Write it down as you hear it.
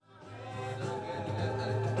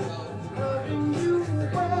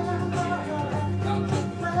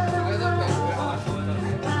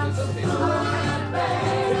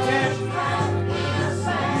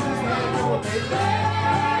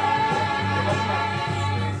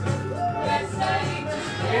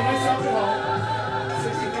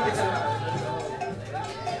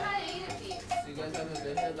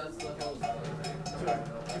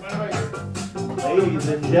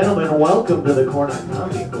gentlemen, welcome to the Corner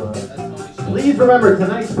Comedy Club. Please remember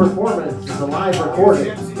tonight's performance is a live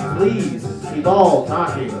recording. Please keep all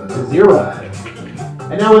talking to zero.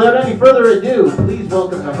 And now, without any further ado, please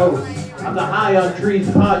welcome the hosts of the High on Trees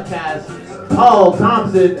podcast, Paul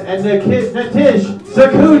Thompson and Nitish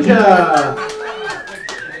Sakuja.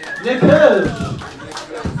 Nitish.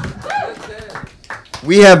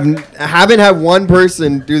 We haven't had one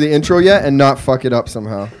person do the intro yet and not fuck it up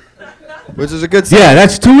somehow, which is a good sign. Yeah,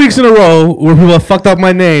 that's 2 weeks in a row where people have fucked up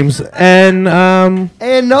my names, and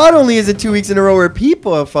not only is it 2 weeks in a row where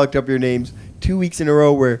people have fucked up your names, 2 weeks in a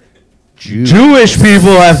row where Jewish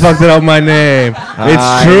people have fucked up my name.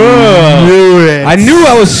 It's true. I knew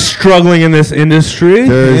I was struggling in this industry.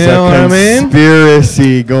 There's a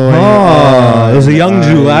conspiracy going on. It was a young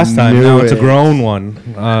Jew last time. Now it's a grown one.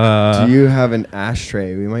 Do you have an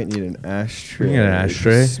ashtray? We might need an ashtray. We need an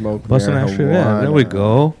ashtray. Smoke Bust an ashtray. Yeah, there we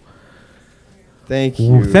go. Thank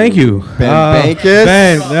you. Thank you. Ben Bankus.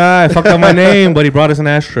 Ben, I fucked up my name, but he brought us an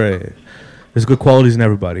ashtray. There's good qualities in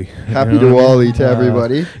everybody. Happy Diwali to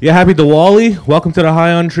everybody. Yeah, happy Diwali. Welcome to the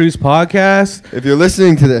High on Trees podcast. If you're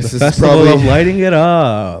listening to this, the festival of lighting it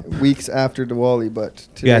up. Weeks after Diwali, but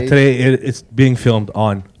today... Yeah, today it's being filmed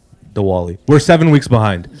on Diwali. We're 7 weeks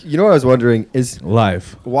behind. You know what I was wondering is...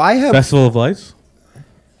 Live. Why have... Festival of Lights?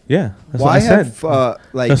 Yeah, that's what I said.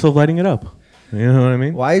 Festival of lighting it up. You know what I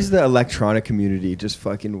mean? Why is the electronic community just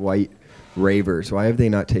fucking white ravers? Why have they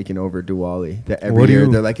not taken over Diwali? That every year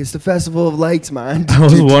they're like, it's the Festival of Lights, man. I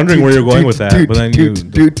was wondering where you're going with that, but then you...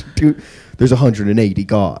 There's 180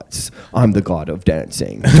 gods. I'm the god of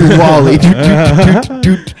dancing. Diwali.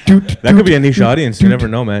 That could be a niche audience. You never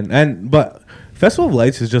know, man. But Festival of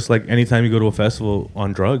Lights is just like anytime you go to a festival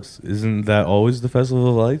on drugs. Isn't that always the Festival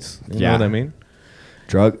of Lights? You know what I mean?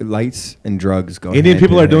 Lights and drugs go. Indian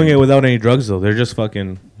people are doing it without any drugs, though. They're just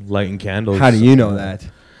fucking lighting candles. How do you know that?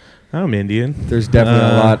 I'm Indian. There's definitely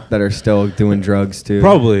a lot that are still doing drugs, too.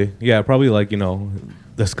 Probably. Yeah, probably like, the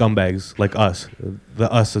scumbags like us.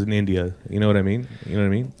 The us in India. You know what I mean? You know what I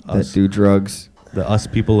mean? Us. That do drugs. The us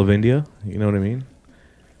people of India. You know what I mean?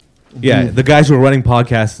 Yeah, the guys who are running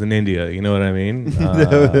podcasts in India. You know what I mean?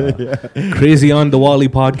 Crazy on Diwali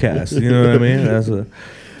podcast. You know what I mean?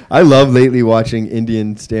 I love lately watching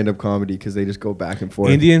Indian stand-up comedy because they just go back and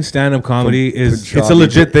forth. Indian stand-up comedy it's a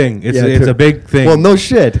legit thing. It's a big thing. Well, no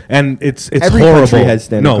shit. And it's Every horrible. Country has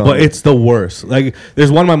stand-up comedy. But it's the worst. Like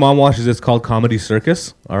there's one my mom watches. It's called Comedy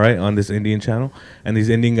Circus. All right, on this Indian channel, and these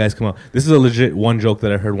Indian guys come out. This is a legit one joke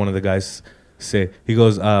that I heard one of the guys say. He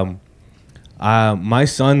goes, my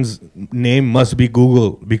son's name must be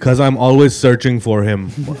Google because I'm always searching for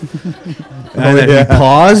him. And then he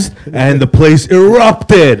paused, and the place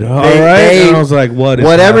erupted. All right, and I was like,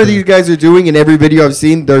 whatever these guys are doing in every video I've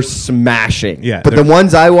seen, they're smashing. Yeah, but the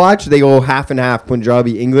ones I watch, they go half and half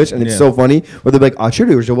Punjabi English, and it's so funny. Where they're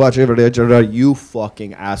like, you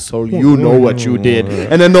fucking asshole, you know what you did.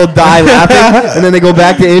 And then they'll die laughing, and then they go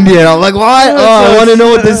back to India, and I'm like, what? I want to know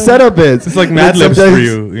what this setup is. It's like Mad Libs for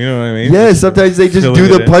you. You know what I mean? Yeah, sometimes they just do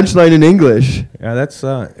the punchline in English. Yeah, that's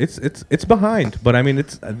it's behind, but I mean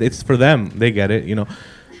it's for them. They get it,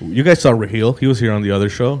 You guys saw Raheel. He was here on the other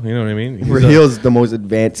show. You know what I mean? Raheel's the most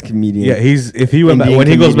advanced comedian. Yeah, when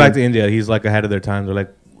he goes back to India, he's like ahead of their time. They're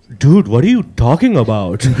like, dude, what are you talking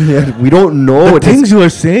about? Yeah, we don't know. The things you are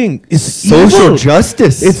saying is social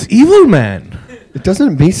justice. It's evil, man. It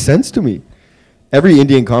doesn't make sense to me. Every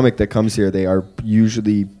Indian comic that comes here, they are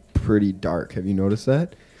usually pretty dark. Have you noticed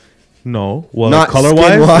that? No. Well, not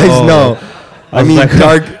color-wise? No. I mean, like,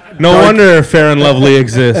 dark. No wonder Fair and Lovely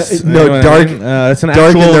exists. Dark. It's an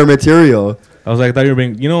dark in their material. I was like, I thought you were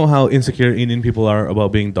being. You know how insecure Indian people are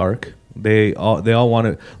about being dark. They all want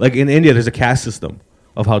to. Like in India, there's a caste system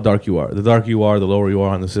of how dark you are. The darker you are, the lower you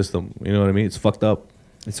are on the system. You know what I mean? It's fucked up.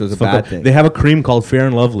 So it's a bad thing. They have a cream called Fair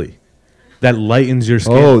and Lovely that lightens your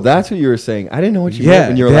skin. Oh, that's what you were saying. I didn't know what you meant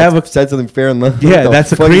when you were said something Fair and Lovely. Yeah,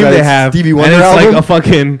 that's a cream they have. Stevie Wonder and it's album? like a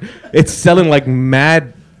fucking. It's selling like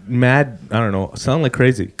mad. I don't know. Selling like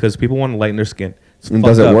crazy because people want to lighten their skin. And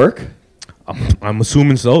does it work? I'm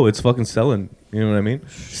assuming so. It's fucking selling. You know what I mean?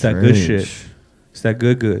 It's that good shit. It's that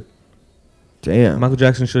good. Damn. Michael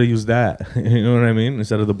Jackson should have used that. You know what I mean?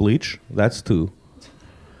 Instead of the bleach. That's too.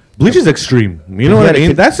 Bleach is extreme. You know what I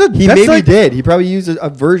mean? He maybe did. He probably used a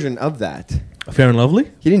version of that. Fair and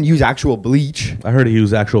Lovely? He didn't use actual bleach. I heard he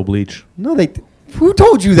used actual bleach. No, who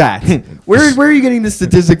told you that? Where are you getting this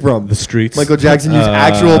statistic from? The streets. Michael Jackson used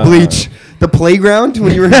actual bleach. The playground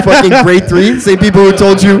when you were in fucking grade 3? Same people who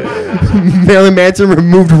told you Marilyn Manson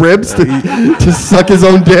removed ribs to suck his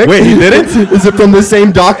own dick? Wait, he didn't? Is it from the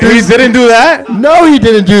same doctor? He didn't do that? No, he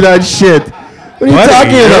didn't do that shit. What are you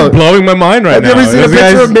talking You're about? blowing my mind right Have now. you ever seen a This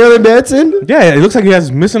picture guy's- of Marilyn Manson? Yeah, it looks like he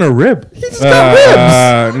has missing a rib. He just got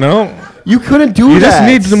ribs. No. You couldn't do You that. just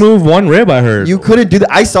need to move one rib, I heard. You couldn't do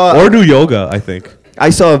that. or do yoga, I think. I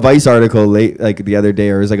saw a Vice article the other day,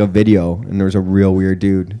 or it was like a video, and there was a real weird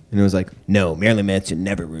dude, and it was like, "No, Marilyn Manson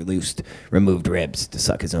never removed ribs to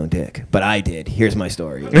suck his own dick, but I did. Here's my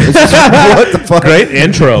story." It's just, what the fuck? Great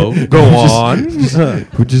intro. Go on.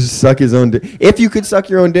 Would just suck his own dick? If you could suck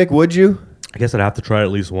your own dick, would you? I guess I'd have to try it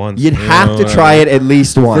at least once. You'd you have know to what try I it mean? at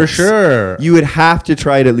least once. For sure. You would have to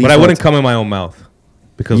try it at least But I wouldn't once. come in my own mouth.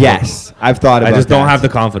 Because Yes, I've thought about I just don't that. have the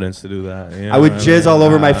confidence to do that. You know I would what jizz mean? all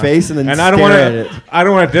over my face and then I don't stare want at it. to. I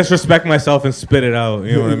don't want to disrespect myself and spit it out.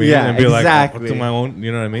 You know what I mean? Yeah, and be exactly. like to my own.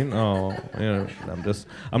 You know what I mean? Oh, you know,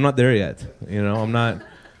 I'm not there yet. You know, I'm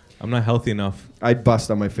not healthy enough. I'd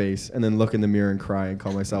bust on my face and then look in the mirror and cry and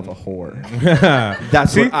call myself a whore. That's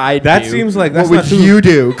That's what I'd That do. seems like that's what not would too, you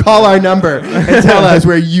do? Call our number and tell us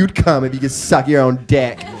where you'd come if you could suck your own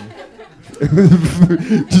dick.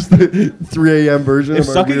 Just the 3 a.m. version. If of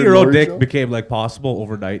our sucking Weird your own Morning dick Show. became like possible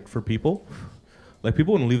overnight for people, like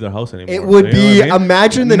people wouldn't leave their house anymore. It would You know be. what I mean?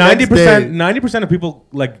 Imagine the next day. 90% of people,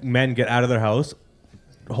 like men, get out of their house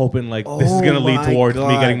hoping like this is Oh gonna lead my towards me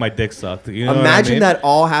God. getting my dick sucked. You know Imagine what I mean? that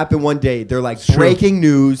all happened one day. They're like It's true. breaking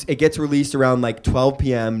news. It gets released around like 12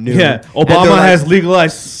 p.m. noon. Yeah, And Obama they're like, has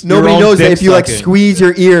legalized. your Nobody own knows that dick if you like sucking. squeeze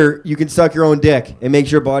your ear, you can suck your own dick. It makes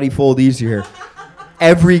your body fold easier.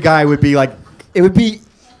 Every guy would be like, it would be.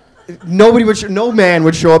 Nobody would. No man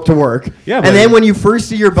would show up to work. Yeah, and but- then when you first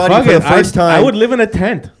see your buddy Fuck for the it, first time, I would live in a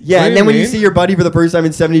tent. yeah, What and do then when you mean? see your buddy for the first time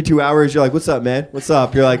in 72 hours, you're like, "What's up, man? What's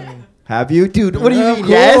up?" You're like, "Have you, dude? What do you Of mean?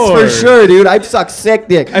 Yes, for course. sure, dude. I've sucked sick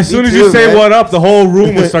dick. As Me soon as too, you say man." what up, the whole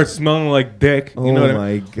room would start smelling like dick. You Oh know what I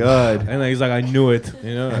my mean? god, And then he's like, I knew it.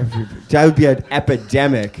 You know. that would be an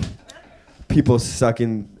epidemic. People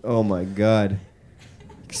sucking. Oh my god.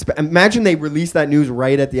 Imagine they released that news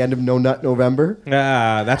right at the end of No Nut November.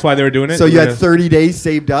 That's why they were doing it. So you had Because- 30 days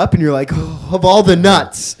saved up, and you're like, oh, of all the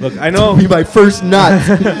nuts, Look, I know. be my first nut.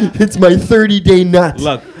 It's my 30-day nut.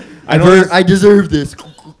 Look, I know. I deserve this.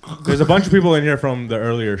 There's a bunch of people in here from the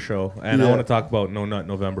earlier show, and I Yeah. want to talk about No Nut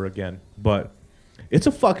November again. But it's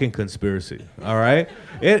a fucking conspiracy, all right?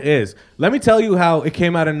 It is. Let me tell you how it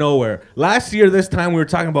came out of nowhere. Last year, this time, we were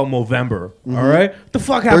talking about Movember, all right? What the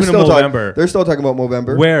fuck happened to Movember? They're still talking about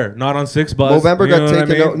Movember. Where? Not on 6 Buzz? Movember You know got what I taken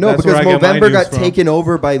mean? over. No, That's where because I get my Movember news got from. taken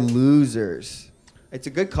over by losers. It's a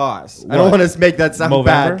good cause. I don't What? want to make that sound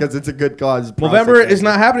bad Movember? because it's a good cause. Movember is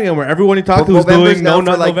not happening anywhere. Everyone you talk to is Movember's doing now No for,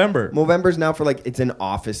 Nut like, November. Movember's now for like it's in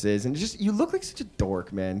offices and just you look like such a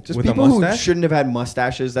dork, man. Just With a people who mustache? shouldn't have had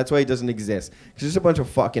mustaches. That's why it doesn't exist. It's just a bunch of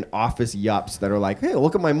fucking office yups that are like, hey,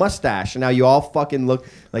 look at my mustache, and now you all fucking look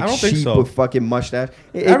like I don't think sheep so. with fucking mustache.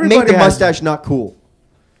 It Everybody made the has- mustache not cool.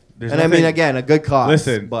 There's And I mean, nothing- again, a good cause.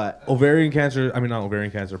 Listen, but ovarian cancer. I mean, not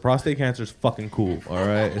ovarian cancer. Prostate cancer is fucking cool. All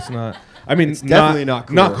right, it's not. I mean, It's definitely not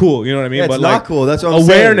cool. Not cool. You know what I mean? Yeah, it's but not like, cool. That's what I'm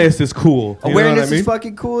awareness is cool. You know what awareness I mean? is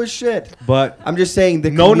fucking cool as shit. But I'm just saying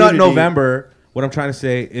the No Nut community- November. What I'm trying to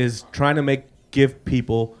say is trying to give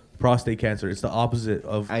people prostate cancer. It's the opposite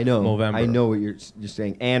of I know. November. I know what you're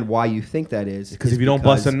saying, and why you think that is. Because if you don't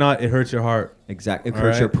bust a nut, it hurts your heart. exactly, it All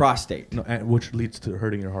hurts your right. prostate. No, which leads to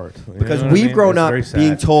hurting your heart. You Because know what I we've mean? grown It's up very sad.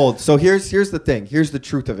 being told. So here's the thing. Here's the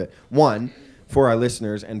truth of it. One, for our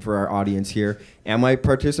listeners and for our audience here, am I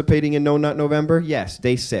participating in No Nut November? Yes,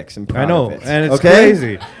 day 6. I'm proud I know, of it. and it's okay?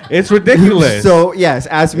 crazy. It's ridiculous. So yes,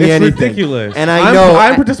 ask me it's anything. ridiculous. And I'm know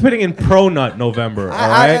I'm participating in Pro Nut November. All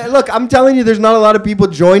right. look, I'm telling you, there's not a lot of people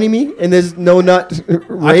joining me in this No Nut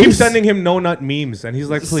race. I keep sending him no nut memes, and he's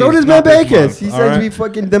like, "Please." So does Matt not this Backus. month, He all sends right? me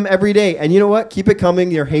fucking them every day. And you know what? Keep it coming.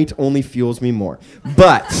 Your hate only fuels me more.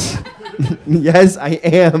 But yes, I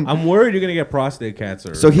am. I'm worried you're gonna get prostate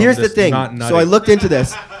cancer. So from here's the just thing. not So nutting. I looked into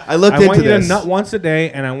this. I looked I into want you this. to nut once a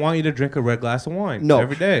day, and I want you to drink a red glass of wine. No,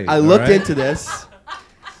 every day. I all looked right? into this.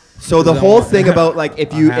 So the I whole want- thing about like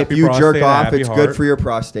if A you happy jerk prostate, a off, happy it's good heart. for your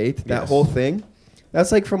prostate. That Yes. whole thing. That's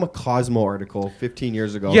like from a Cosmo article 15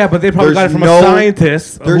 years ago. Yeah, but they probably got it There's from no- a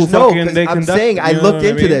scientist. There's who no. fucking 'Cause they I'm conduct- saying I you know looked what I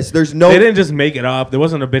into mean? this. There's no. They didn't just make it up. There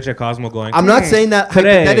wasn't a bitch at Cosmo going. I'm not saying that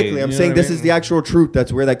today," hypothetically. I'm you know saying what I this is mean? the actual truth.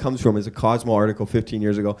 That's where that comes from. Is a Cosmo article 15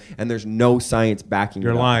 years ago, and there's no science backing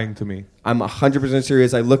You're it up. lying to me. I'm 100%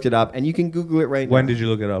 serious. I looked it up, and you can Google it right now. When did you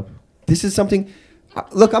look it up? This is something.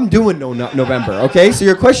 Look, I'm doing No Nut November. Okay, so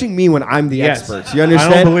you're questioning me when I'm the expert. You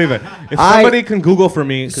understand? I don't believe it. If I- somebody can Google for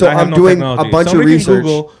me, 'cause So I have I'm no doing technology. a bunch of Somebody can research.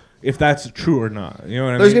 Google if that's true or not. You know what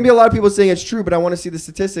I mean? There's gonna be a lot of people saying it's true, but I want to see the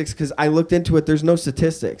statistics because I looked into it. There's no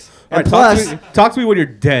statistics. All And right, plus, talk to me when you're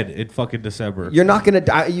dead in fucking December. you're not gonna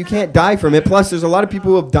die. You can't die from it. Plus, there's a lot of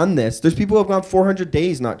people who have done this. There's people who have gone 400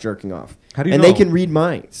 days not jerking off. How do you and know? they can read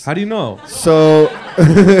minds. How do you know? So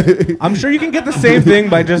I'm sure you can get the same thing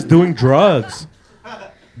by just doing drugs.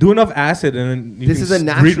 Do enough acid and then you This can is a read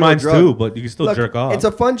natural minds drug. too, but you can still Look, jerk off. it's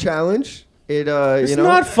a fun challenge. It It's you know,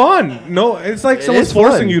 not fun. No, it's like It someone's is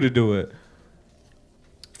forcing fun. you to do it.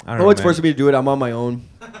 I don't No know, one's man. forcing me to do it. I'm on my own.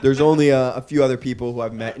 There's only a few other people who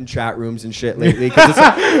I've met in chat rooms and shit lately. 'Cause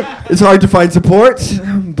it's hard to find support,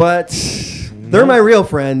 but they're my real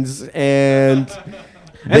friends, and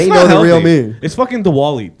they It's know not the real healthy. me. It's fucking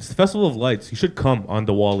Diwali. It's the Festival of Lights. You should come on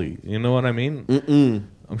Diwali. You know what I mean? Mm-mm.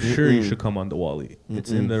 I'm sure you should come on Diwali. It's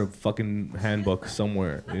in their fucking handbook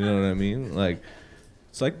somewhere. You know what I mean? Like,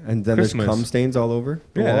 it's like And then Christmas. there's cum stains all over.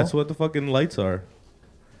 the Yeah, wall. that's what the fucking lights are.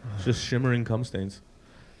 It's just shimmering cum stains.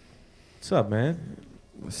 What's up, man?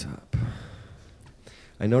 What's up?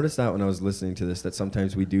 I noticed that when I was listening to this, that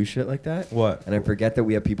sometimes we do shit like that. What? And I forget that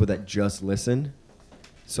we have people that just listen.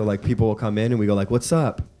 So like people will come in and we go like, "What's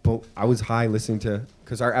up?" But I was high listening to,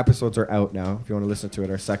 because our episodes are out now. If you want to listen to it,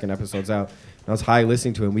 our second episode's out. And I was high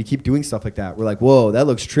listening to it. And we keep doing stuff like that. We're like, "Whoa, that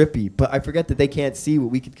looks trippy." But I forget that they can't see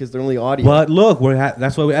what we could because they're only audio. But look,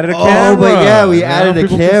 that's why we added a Oh, camera. but yeah, we Now added a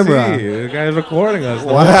people can camera. see. The guy's recording us. the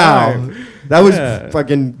whole Wow. time. That was Yeah.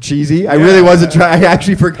 fucking cheesy. I really wasn't trying. I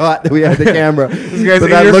actually forgot that we had the camera. This guy's But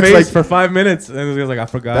in that your looks face like for 5 minutes, and this guy's like, I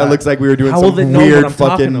forgot. that looks like we were doing How some will they know what weird I'm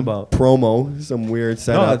talking fucking about? promo, some weird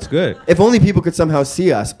setup. No, that's good. If only people could somehow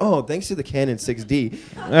see us. Oh, thanks to the Canon 6D.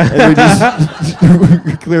 And we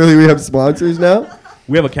just clearly we have sponsors now.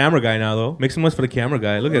 We have a camera guy now, though. Make some noise for the camera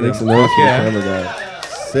guy. Look at Make him. some noise for the Yeah. camera guy.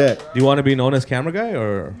 Sick. Do you want to be known as camera guy,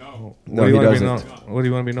 or No, what do you he want to be known? doesn't. What do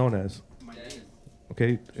you want to be known as? My name is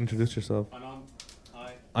Okay, introduce yourself. Anand.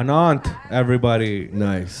 Hi. Anant, everybody.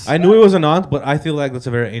 Nice. I knew it was Anant, but I feel like that's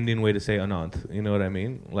a very Indian way to say Anant. You know what I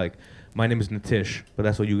mean? Like, my name is Nitish, but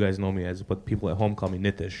that's what you guys know me as. But people at home call me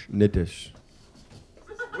Nitish. Nitish.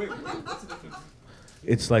 Wait, what's the difference?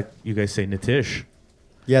 It's like you guys say Nitish.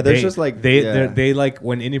 Yeah, there's just like they like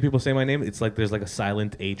when Indian people say my name. It's like there's like a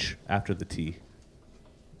silent H after the T.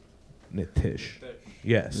 Nitish.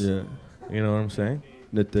 Yes. Yeah. You know what I'm saying?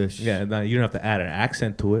 Nitish. Yeah. Now you don't have to add an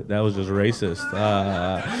accent to it. That was just racist.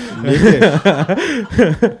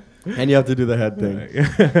 Nitish. And you have to do the head thing.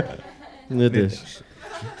 Nitish.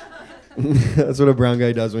 That's what a brown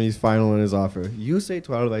guy does when he's final in his offer. You say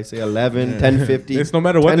 12, I say 11, 10, 50. It's no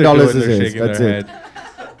matter what they're $10 doing, is they're his. shaking That's their it. head.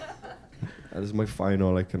 That is my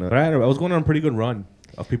final. I cannot. But I was going on a pretty good run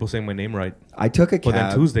of people saying my name right. I took a But then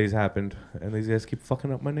cab. Tuesdays happened, and these guys keep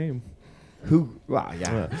fucking up my name. Who? Wow,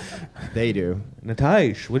 yeah. They do.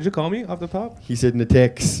 Natish, what'd you call me off the top? He said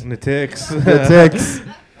Natix. Natix. Natix.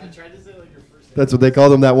 I tried to say like your first name. That's what they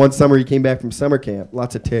called him that one summer he came back from summer camp.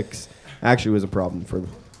 Lots of ticks. Actually, it was a problem for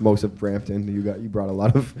most of Brampton. You brought a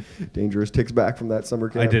lot of dangerous ticks back from that summer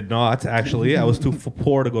camp. I did not, actually. I was too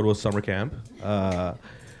poor to go to a summer camp.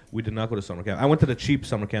 We did not go to summer camp. I went to the cheap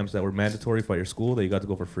summer camps that were mandatory for your school that you got to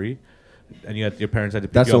go for free. And your parents had to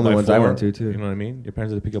pick That's you the up only by ones 4. I went to, too. You know what I mean? Your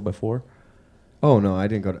parents had to pick you up by 4. Oh, no, I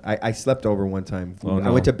didn't go to... I slept over one time. Oh, I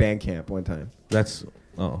no. went to band camp one time. That's...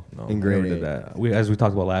 Oh, no. In I grade never did 8. that. As we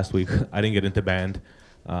talked about last week, I didn't get into band.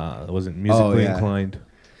 I wasn't musically yeah. inclined.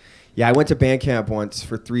 Yeah, I went to band camp once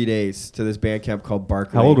for 3 days to this band camp called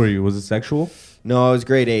Barclay. How old were you? Was it sexual? No, I was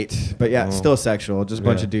grade 8. But yeah, Oh. still sexual. Just a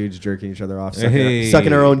bunch Yeah. of dudes jerking each other off. Hey.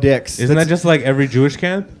 Sucking our own dicks. Isn't That's- that just like every Jewish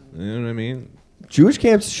camp? You know what I mean? Jewish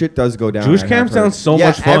camps shit does go down. Jewish I camp have heard. sounds so Yeah,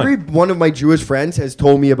 much fun. Every one of my Jewish friends has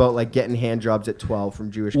told me about like getting hand jobs at 12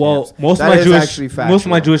 from Jewish Well, camps. most That of is my actually Jewish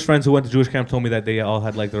factual. friends who went to Jewish camp told me that they all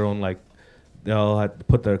had like their own like they all had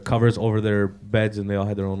put their covers over their beds and they all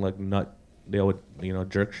had their own like nut. They all would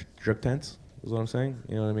jerk tents. Is what I'm saying.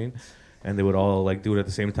 You know what I mean? And they would all like do it at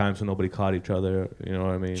the same time so nobody caught each other. You know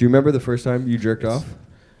what I mean? Do you remember the first time you jerked off?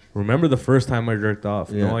 Remember the first time I jerked off?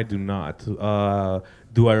 Yeah. No, I do not.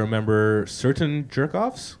 Do I remember certain jerk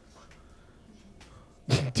offs?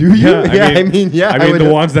 Do you? I I mean, the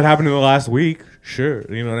ones that happened in the last week. Sure,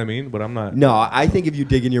 you know what I mean. But I'm not. No, I think if you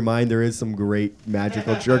dig in your mind, there is some great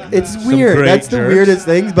magical jerk. It's Some weird. great That's the jerks. weirdest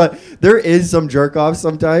things. But there is some jerk offs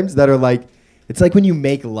sometimes that are like, it's like when you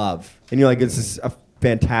make love and you're like, it's just a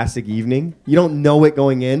fantastic evening. You don't know it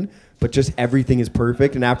going in, but just everything is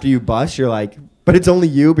perfect. And after you bust, you're like, but it's only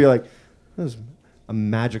you. But you're like, that was a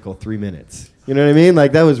magical 3 minutes. You know what I mean?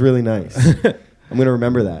 Like that was really nice. I'm gonna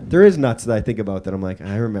remember that. There is nuts that I think about that I'm like,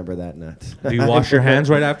 I remember that nut. Do you wash your hands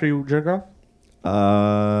right after you jerk off?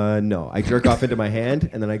 No. I jerk off into my hand,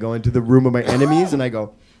 and then I go into the room of my enemies, and I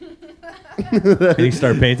go, And you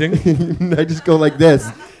start painting. I just go like this,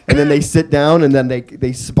 and then they sit down, and then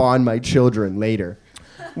they spawn my children later.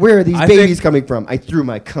 Where are these I babies think- coming from? I threw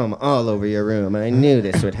my cum all over your room, and I knew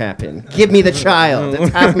this would happen. Give me the child.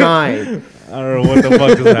 It's half mine. I don't know what the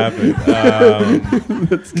fuck just happened.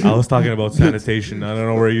 I was talking about sanitation. I don't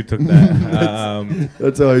know where you took that.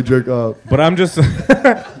 That's how I jerk off. But I'm just. I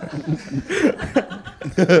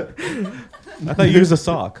thought you used a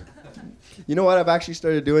sock. You know what I've actually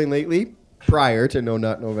started doing lately? Prior to No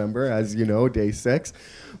Nut November, as you know, day 6.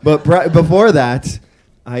 But before that,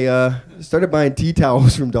 I started buying tea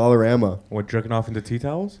towels from Dollarama. What, jerking off into tea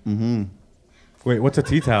towels? Mm-hmm. Wait, what's a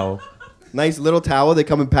tea towel? Nice little towel. They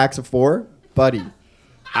come in packs of 4. Buddy,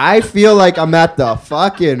 I feel like I'm at the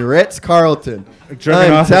fucking Ritz-Carlton. Jerking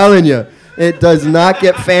I'm off- telling you, it does not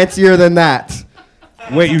get fancier than that.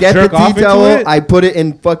 Wait, you Get the jerk off tea towel. into it? I put it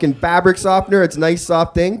in fucking fabric softener. It's a nice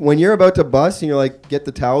soft thing. When you're about to bust and you're like, get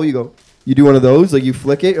the towel, you go, you do one of those, like you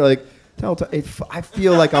flick it. You're like, I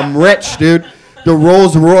feel like I'm rich, dude. The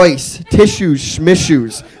Rolls Royce, tissues,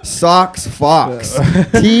 schmissues, socks, Fox,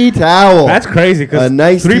 tea towel. That's crazy because A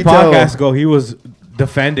nice 3 tea towel. podcasts ago he was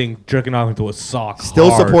defending jerking off into a sock. Still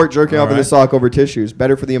hard. support jerking off in the Alright. sock over tissues.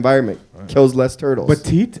 Better for the environment. Kills less turtles.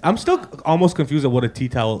 But I'm still almost confused at what a tea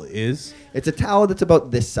towel is. it's a towel that's about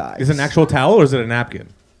this size. Is it an actual towel or is it a napkin?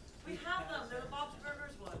 We have them. They're the Bob's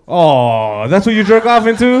Burgers ones. Oh, that's what you jerk off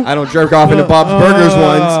into? I don't jerk off into Bob's Burgers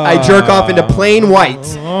ones. I jerk off into plain white.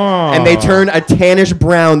 Oh. And they turn a tannish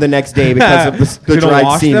brown the next day because of the You don't dried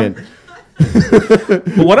wash semen. them?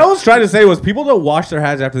 But what I was trying to say was people don't wash their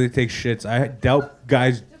hands after they take shits. I doubt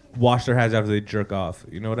guys wash their hands after they jerk off.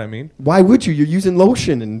 You know what I mean? Why would you? You're using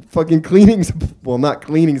lotion and fucking cleaning. Well, not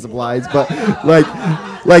cleaning supplies, but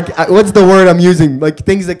what's the word I'm using? Like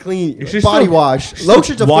things that clean. You should Body still- wash. you should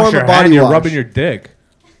Lotion's a wash form your of body hand. You're wash. rubbing your dick.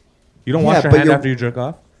 You don't Yeah, wash your but hand you're- after you jerk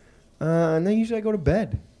off? And then usually I go to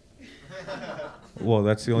bed. Well,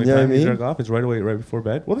 that's the only You know time what I you mean? jerk off. It's right away, right before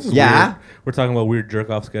bed. Well, this is Yeah. weird. We're talking about weird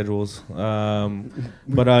jerk off schedules. But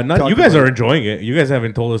not Talk you guys about are it. enjoying it. You guys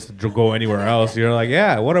haven't told us to go anywhere else. You're like,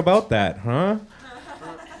 yeah. What about that, huh?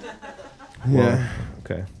 Well, Yeah.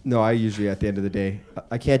 okay. No, I usually at the end of the day.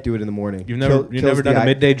 I can't do it in the morning. You've never Kills done the a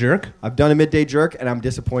midday jerk? I've done a midday jerk, and I'm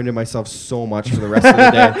disappointed in myself so much for the rest of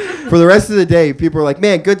the day. For the rest of the day, people are like,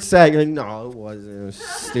 "Man, good set." You're like, "No, it wasn't. It was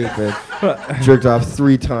stupid." Jerked off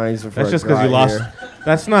 3 times before. That's just because because you lost.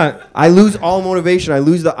 That's not. I lose all motivation. I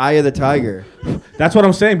lose the eye of the tiger. That's what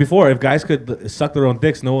I'm saying before. If guys could suck their own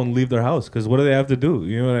dicks, no one would leave their house. Because what do they have to do?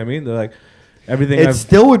 You know what I mean? They're like, everything. It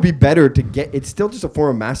still would be better to get. It's still just a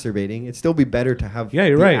form of masturbating. It'd still be better to have Yeah,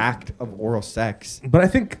 you're the right. act of oral sex. But I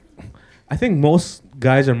think most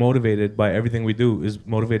guys are motivated by everything we do is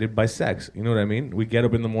motivated by sex. You know what I mean? We get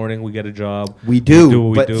up in the morning, we get a job. We do,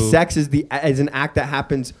 what but we do. sex is an act that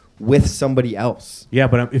happens with somebody else. Yeah,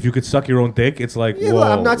 but if you could suck your own dick, it's like, Yeah, whoa.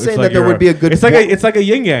 well, I'm not It's saying like that there you're would be a good It's like a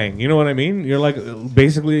yin yang. You know what I mean? You're like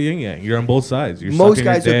basically a yin yang. You're on both sides. You're Most sucking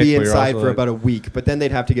your guys would dick, be but you're inside also for like- about a week, but then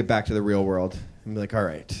they'd have to get back to the real world and be like, "All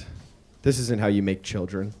right, this isn't how you make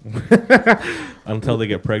children." until they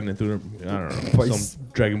get pregnant through I don't know Twice. some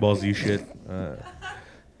Dragon Ball Z shit.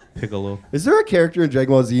 Piccolo. Is there a character in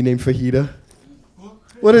Dragon Ball Z named Fajita?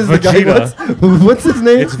 What is the Vegeta. guy? What's his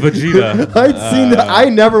name? It's Vegeta. I'd seen that. I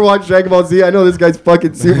never watched Dragon Ball Z. I know this guy's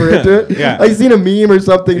fucking super into it. Yeah. I seen a meme or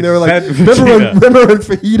something. It they were like, said remember when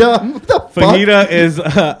Fajita? What the fuck? Fajita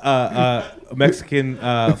is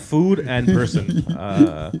Mexican food and person.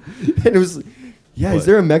 And it was, yeah. Is What?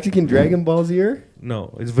 there a Mexican Dragon Ball Zer?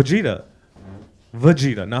 No, it's Vegeta.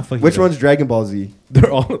 Vegeta, not Fajita. Which one's Dragon Ball Z?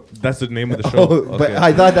 They're all. That's the name of the show. Oh, but Okay.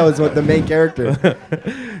 I thought that was what the main character.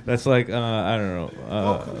 That's like I don't know.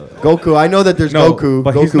 Goku. I know that there's No, Goku.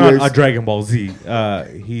 but Goku he's not wears- a Dragon Ball Z.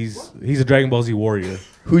 He's a Dragon Ball Z warrior.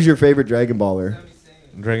 Who's your favorite Dragon Baller?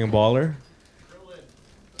 Dragon Baller.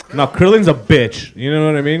 No, Krillin's a bitch. You know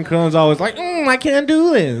what I mean? Krillin's always like, I can't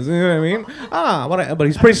do this. You know what I mean? But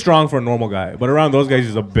he's pretty strong for a normal guy. But around those guys,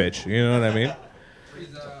 he's a bitch. You know what I mean?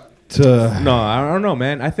 No, I don't know,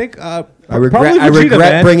 man. I think I regret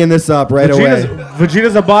man. bringing this up right away.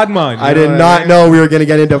 Vegeta's a bodman. I did not know we were gonna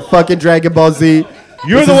get into fucking Dragon Ball Z.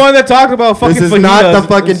 You're This the is- one that talked about fucking This is not fajitas the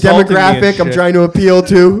fucking insulting me and demographic I'm shit. trying to appeal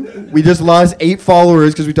to. We just lost 8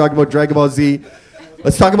 followers because we talked about Dragon Ball Z.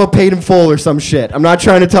 Let's talk about Paid in Full or some shit. I'm not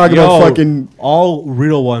trying to talk about Yo, fucking. all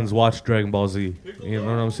real ones watch Dragon Ball Z. You know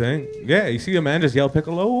what I'm saying? Yeah, you see a man just yell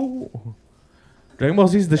Piccolo. Dragon Ball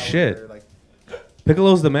Z's the shit.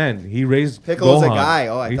 Piccolo's the man. He raised Piccolo's a Gohan. guy.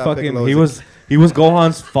 Oh, I he thought fucking Piccolo he was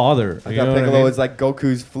Gohan's father. I You thought know what Piccolo mean? was like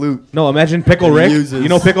Goku's flute. No, imagine Pickle He Rick. uses- You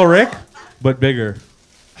know Pickle Rick, but bigger.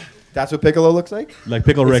 That's what Piccolo looks like? Like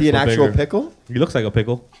Pickle Is Rick, he an but actual bigger. pickle? He looks like a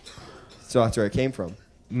pickle. So that's where it came from.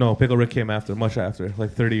 No, Pickle Rick came after, much after,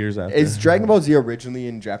 like 30 years after. Is Dragon Ball Z originally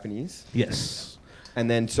in Japanese? Yes. And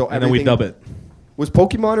then so And then we dub it. Was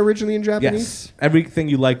Pokemon originally in Japanese? Yes. Everything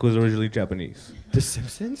you like was originally Japanese. The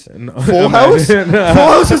Simpsons? No. Full House? Full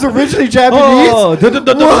House was originally Japanese? Oh,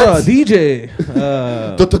 What? DJ.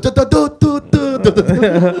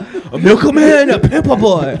 A milkman, a pimple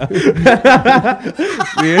boy.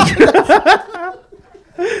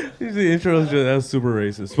 The intro that was super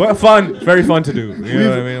racist, but fun, very fun to do. You know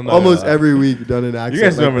what I mean? I'm not Almost gonna lie. every week done an accent. You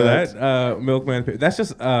guys like remember that? Milkman. That's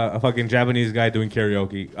just a fucking Japanese guy doing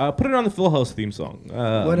karaoke. Put it on the Full House theme song.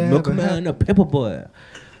 Whatever Milkman, a pimple boy.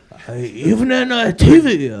 Even in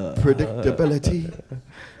TV. Predictability.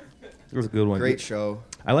 It was a good one. Great show.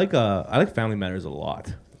 I like Family Matters a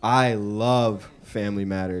lot. I love Family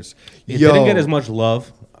Matters. It didn't get as much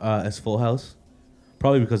love as Full House,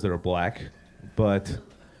 probably because they were black, but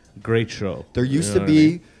great show. There used to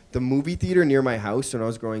be the movie theater near my house when I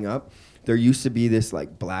was growing up. There used to be this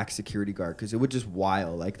like black security guard because it would just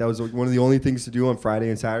while. Like that was like, one of the only things to do on Friday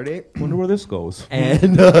and Saturday. Wonder where this goes.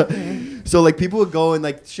 And so like people would go and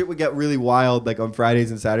like shit would get really wild like on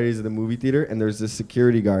Fridays and Saturdays at the movie theater. And there's this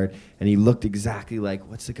security guard and he looked exactly like,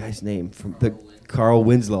 what's the guy's name from the Carl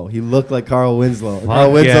Winslow? He looked like Carl Winslow.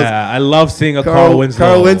 Carl Winslow's, Yeah, I love seeing a Carl Winslow.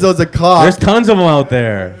 Carl Winslow's a cop. There's tons of them out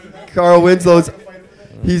there. Carl Winslow's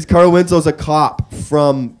a cop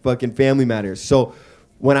from fucking Family Matters. So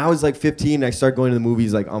when I was like 15, I started going to the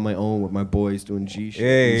movies like on my own with my boys doing G shit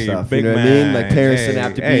and stuff. big You know what I mean? man. Like parents Hey, didn't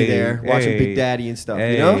have to hey, be there watching hey, Big Daddy and stuff.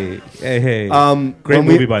 Hey, You know? hey. when Great we-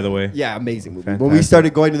 movie, by the way. Yeah, amazing movie. When we Fantastic.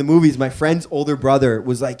 started going to the movies, my friend's older brother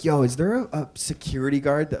was like, "Yo, is there a security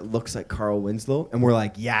guard that looks like Carl Winslow?" And we're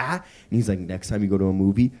like, "Yeah." And he's like, "Next time you go to a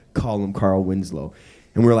movie, call him Carl Winslow."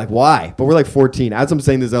 And we're like, "Why?" But we're like 14. As I'm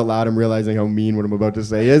saying this out loud, I'm realizing how mean what I'm about to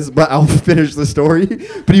say is. But I'll finish the story.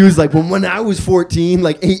 But he was like, "Well, when I was 14,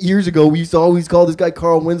 like 8 years ago, we used to always call this guy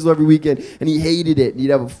Carl Winslow every weekend, and he hated it. And he'd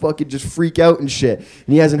have a fucking just freak out and shit. And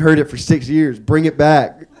he hasn't heard it for 6 years. Bring it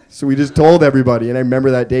back." So we just told everybody, and I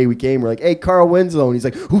remember that day we came. We're like, "Hey, Carl Winslow," and he's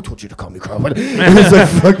like, "Who told you to call me Carl Winslow?" And it was like,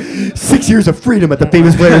 fuck, 6 years of freedom at the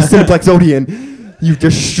famous Blair Cineplex Odeon. You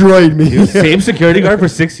destroyed me. Same security guard for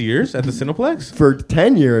 6 years at the Cineplex? For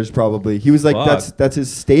 10 years, probably. He was like, Fuck. that's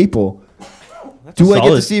his staple. Do I get to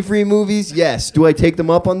solid. see free movies? Yes. Do I take them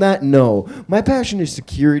up on that? No. My passion is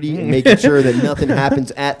security and making sure that nothing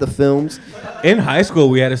happens at the films. In high school,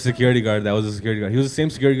 we had a security guard that was a security guard. He was the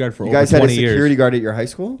same security guard for You over guys had 20 a years. security guard at your high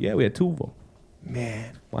school? Yeah, we had two of them.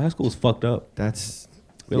 Man, My high school was fucked up. that's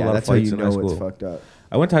We had a lot of that's how fights you in high know it's school. fucked up.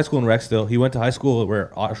 I went to high school in Rexdale. He went to high school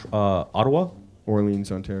where Ottawa?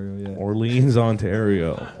 Orleans, Ontario, yeah. Orleans,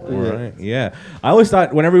 Ontario. Right. Yeah. I always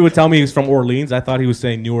thought whenever he would tell me he was from Orleans, I thought he was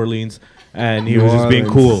saying New Orleans and he New was just being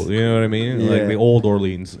Orleans. cool. You know what I mean? Yeah. Like the old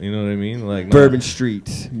Orleans. You know what I mean? Like no. Bourbon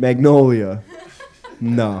Street, Magnolia.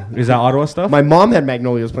 No. Is that Ottawa stuff? My mom had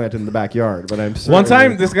magnolias planted in the backyard, but I'm One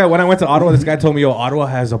time, certain- when I went to Ottawa, this guy told me, "Yo, Ottawa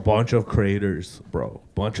has a bunch of craters, bro.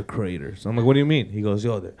 Bunch of craters." I'm like, "What do you mean?" He goes,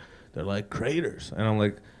 "Yo, they're like craters," and I'm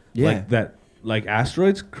like, Yeah. "Like that, like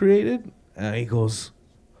asteroids created?" And he goes,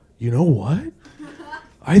 "You know what?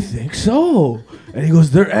 I think so." And he goes,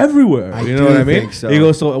 "They're everywhere." I You know do what I mean? think so. He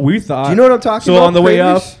goes, "So we thought." Do you know what I'm talking so about, on the way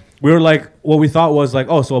up, craters? we were like, what we thought was like,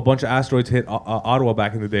 oh, so a bunch of asteroids hit Ottawa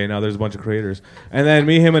back in the day. Now there's a bunch of craters. And then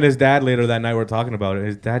me, him, and his dad later that night were talking about it.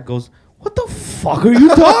 His dad goes, "What the fuck are you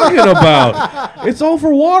talking about? It's all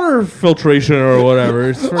for water filtration or whatever.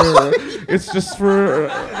 It's just for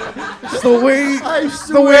it's the way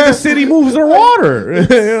the city moves their water." You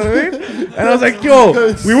know what I mean? And I was like, "Yo,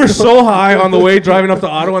 we were so high on the way driving up to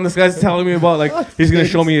Ottawa, and this guy's telling me about like he's gonna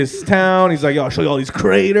show me his town. He's like, yo, I'll show you all these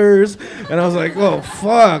craters." And I was like, "Oh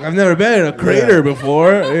fuck, I've never been in a crater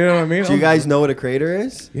before." You know what I mean? Do you guys know what a crater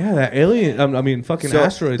is? Yeah, that alien. I mean, fucking So,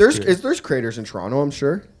 asteroids. there's craters in Toronto, I'm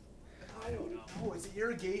sure. Oh, it's the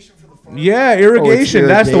irrigation for the farm. Yeah, irrigation.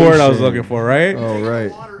 That's the word I was irrigation. looking for, right? Oh,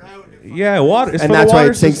 right. Water out. Yeah, water. It's And for the that's why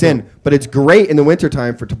water it sinks system. in. But it's great in the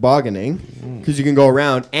wintertime for tobogganing because you can go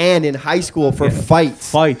around. And in high school for fights.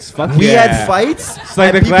 Fights. Fuck We yeah. had fights. It's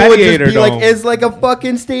like and the people would just Gladiator be like, Dome. it's like a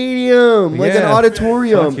fucking stadium, like an Yeah.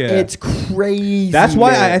 auditorium. Fuck yeah. It's crazy. That's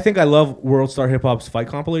why man. I think I love World Star Hip Hop's fight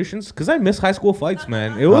compilations because I miss high school fights,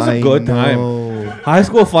 man. It was a I good know. time. High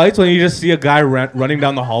school fights when you just see a guy running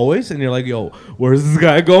down the hallways and you're like, "Yo, where's this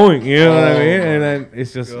guy going?" You know what I Oh, mean? And then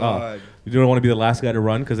it's just, God. you don't want to be the last guy to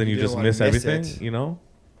run because then you You just don't miss wanna miss everything. it. You know.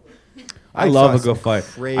 I I love saw a good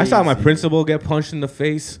some fight. I saw my crazy- principal get punched in the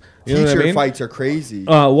face. You know what I Teacher mean? fights are crazy.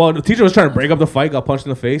 Well, the teacher was trying to break up the fight, got punched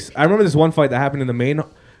in the face. I remember this one fight that happened in the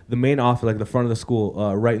the main office, like the front of the school,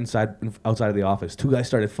 right outside of the office. 2 guys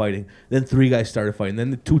started fighting. Then 3 guys started fighting.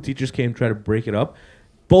 Then the 2 teachers came to try to break it up.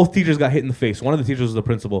 Both teachers got hit in the face. One of the teachers was the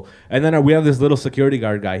principal. And then we have this little security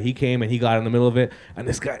guard guy. He came and he got in the middle of it. And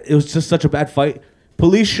this guy, it was just such a bad fight.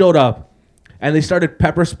 Police showed up and they started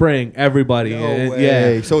pepper spraying everybody. No way.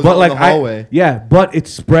 Yeah. So it was in the hallway. But it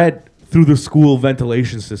spread through the school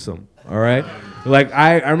ventilation system. All right. Like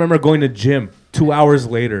I remember going to gym 2 hours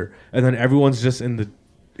later, and then everyone's just in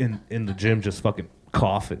the gym just fucking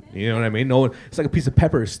coughing. You know what I mean? No one. It's like a piece of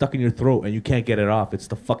pepper stuck in your throat, and you can't get it off. It's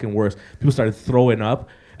the fucking worst. People started throwing up,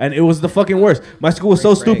 and it was the fucking worst. My school was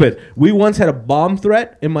so stupid. We once had a bomb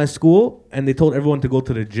threat in my school, and they told everyone to go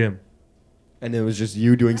to the gym. And it was just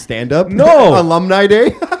you doing stand up? No. Alumni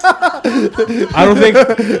day? I don't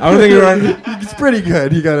think you're on. It's pretty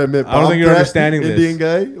good. You gotta admit. I don't think you're understanding this. Indian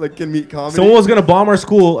guy like can meet comedy. Someone was gonna bomb our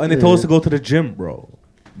school, and they told us to go to the gym, bro.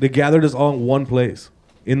 They gathered us all in one place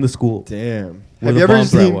in the school. Damn. Where Have the you bomb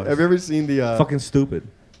threat ever seen? was. Have you ever seen the? Fucking stupid.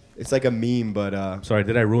 It's like a meme, but Sorry,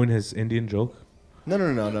 did I ruin his Indian joke? No.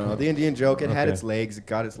 The Indian joke. It had Okay. its legs. It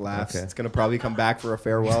got its laughs. Okay. It's gonna probably come back for a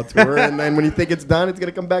farewell tour, and then when you think it's done, it's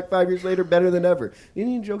gonna come back 5 years later better than ever. The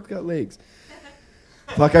Indian joke got legs.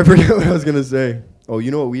 Fuck, I forget what I was gonna say. Oh,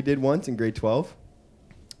 you know what we did once in grade 12?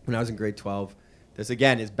 When I was in grade 12, this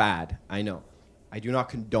again is bad. I know. I do not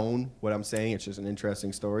condone what I'm saying. It's just an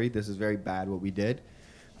interesting story. This is very bad what we did.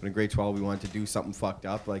 But in grade 12, we wanted to do something fucked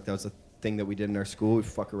up. Like that was a thing that we did in our school. We'd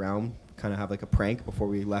fuck around, kind of have like a prank before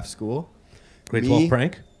we left school. Grade 12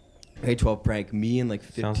 prank? Grade 12 prank. Me and like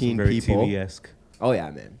 15 Sounds very people. TV-esque. Oh yeah,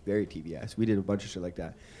 man. Very TBS. We did a bunch of shit like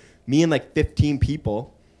that. Me and like 15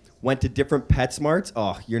 people went to different PetSmarts.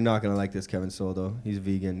 Oh, you're not going to like this, Kevin Soldo. He's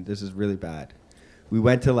vegan. This is really bad. We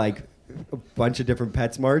went to like a bunch of different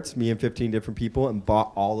PetSmarts, me and 15 different people, and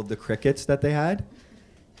bought all of the crickets that they had.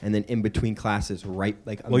 And then in between classes, right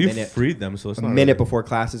like a Well, you minute, freed them, so it's a not minute really- before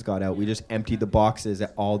classes got out, we just emptied the boxes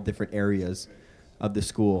at all different areas of the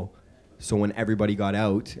school. So when everybody got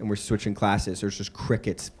out and we're switching classes, there's just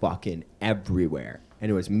crickets fucking everywhere.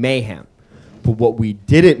 And it was mayhem. But what we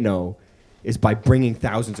didn't know is by bringing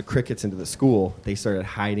thousands of crickets into the school, they started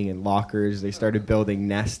hiding in lockers. They started building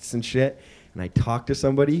nests and shit. And I talked to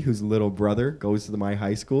somebody whose little brother goes to my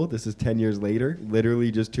high school. This is 10 years later,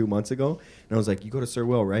 literally just 2 months ago. And I was like, you go to Sir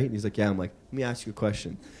Will, right? And he's like, yeah. I'm like, let me ask you a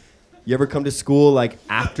question. You ever come to school like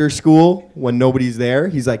after school when nobody's there?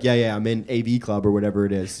 He's like, yeah, I'm in AV club or whatever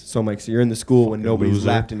it is. So I'm like, so you're in the school when nobody's loser.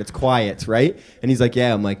 left and it's quiet, right? And he's like,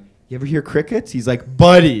 yeah. I'm like, you ever hear crickets? He's like,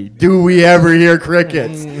 buddy, do we ever hear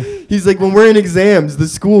crickets? He's like, when we're in exams, the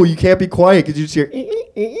school, you can't be quiet because you just hear,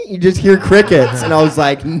 you just hear crickets. And I was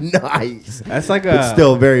like, nice. That's like It's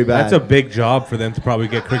still very bad. That's a big job for them to probably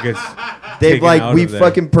get crickets. They've taken like, out we of there.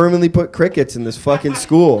 fucking permanently put crickets in this fucking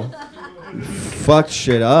school. Fucked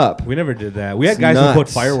shit up. We never did that. We had It's guys who put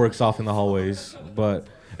nuts. fireworks off in the hallways, but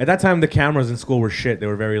at that time the cameras in school were shit. They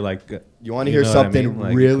were very like. You want to hear know what I something mean?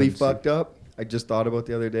 Like, you really couldn't see. fucked up? I just thought about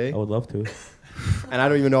the other day. I would love to. And I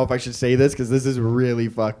don't even know if I should say this because this is really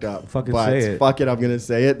fucked up. Fucking but say it. Fuck it, I'm going to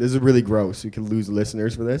say it. This is really gross. You can lose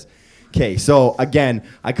listeners for this. Okay, so again,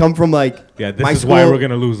 I come from like. Yeah, this my is why school- we're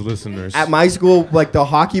gonna lose listeners. At my school, like the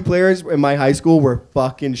hockey players in my high school were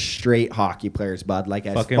fucking straight hockey players, bud. Like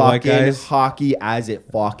as Fucking fucking white guys? hockey as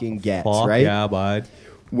it fucking gets, Fuck right? yeah, bud.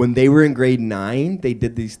 When they were in grade 9, they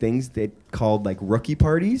did these things they called like rookie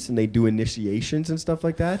parties, and they do initiations and stuff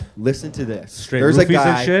like that. Listen to this. Straight There's a roofies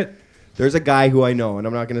guy. and shit. There's a guy who I know, and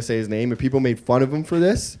I'm not gonna say his name. And people made fun of him for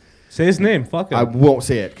this. Say his name. Fuck him. I won't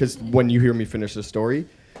say it because when you hear me finish the story.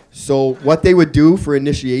 So what they would do for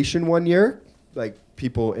initiation one year, like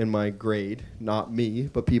people in my grade, not me,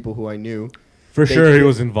 but people who I knew, For they sure, he did-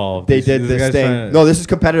 was involved. they This- did this this guy's thing. trying to- No, this is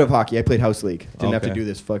competitive hockey. I played house league. Didn't have to Okay. do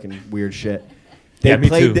this fucking weird shit. Yeah, me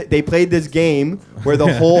played. too. They played this game where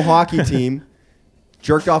the whole hockey team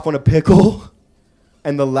jerked off on a pickle,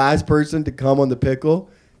 and the last person to come on the pickle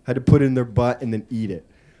had to put it in their butt and then eat it.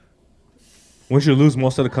 Wouldn't you lose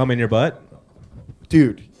most of the cum in your butt?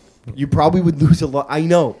 Dude, you probably would lose a lot. I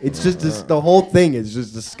know. It's just this, the whole thing is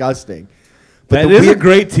just disgusting. That the is a weird-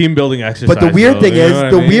 great team building exercise. But the weird though, thing you know is, what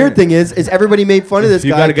I the mean? weird thing is everybody made fun of this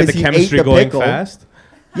You guy gotta get the because he ate chemistry the going pickle. fast.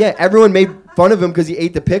 Yeah, everyone made fun of him because he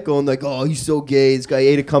ate the pickle and like, oh, he's so gay. This guy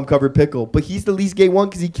ate a cum-covered pickle, but he's the least gay one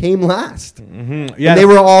because he came last. Mm-hmm. Yeah, And they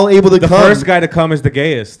were all able to the come. first guy to come is the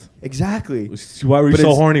gayest. Exactly. Why were you But so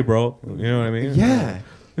it's- horny, bro? You know what I mean? Yeah.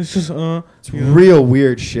 It's just It's real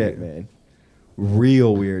weird shit, man.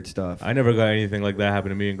 Real weird stuff. I never got anything like that happen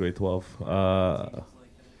to me in grade 12.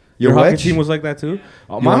 Your hockey which? team was like that too?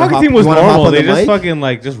 My wanna hockey hop- team was you wanna hop normal. on They the just mic? fucking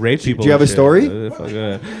like just rape people. Do you have and a shit. story?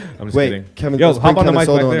 I'm just Wait, kidding. Kevin, Yo, let's hop bring on the Kevin mic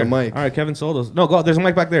Soldo back on there. the mic. All right, Kevin Soldo's. No, go. There's a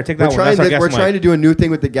mic back there. Take that We're one. That's our guest trying to mic. do a new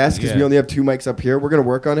thing with the guests because we Yeah. only have 2 mics up here. We're gonna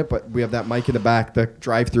work on it, but we have that mic in the back, the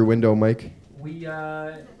drive-through window mic. We,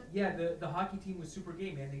 the hockey team was super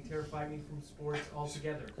gay, man. They terrified me from sports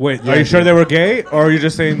altogether. Wait, are you sure they were gay, or are you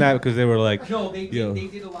just saying that because they were like? No, they Yo.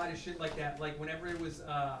 did a lot of shit like that. Like whenever it was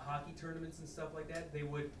hockey tournaments and stuff like that, they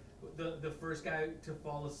would the first guy to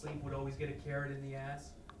fall asleep would always get a carrot in the ass.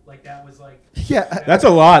 Like that was like. Yeah, That's a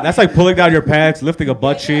lot. That's like pulling down your pants, lifting a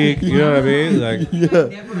butt cheek. You know what I mean? Like,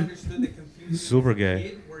 I never understood the confusion. Super as a gay.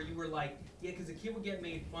 kid, where you were like, yeah, because the kid would get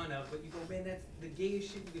made fun of, but you go, man, that's the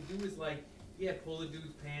gayest shit you could do is like, yeah, pull a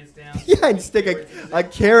dude's pants down. Yeah, and stick a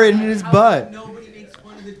carrot in his How butt. Nobody makes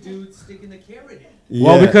fun of the dude sticking the carrot in.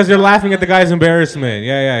 well, because you're laughing at the guy's embarrassment.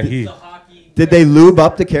 Yeah, It's he. the hockey. Did they lube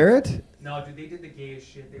up the carrot? No, dude, they did the gayest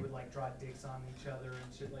shit. They would like draw dicks on each other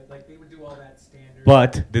and shit. Like they would do all that standard.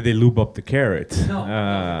 But did they lube up the carrot? no,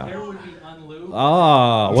 the carrot would be unlubed.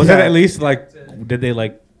 Oh, was Yeah. it at least like? Did they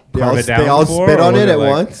like carve it down? They all before, spit or on was it at like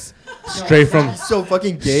once. Straight from So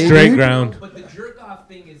fucking gay. straight dude. ground. But the jerk off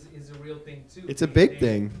thing is a real thing too. It's a big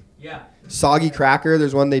thing. Yeah, Soggy cracker.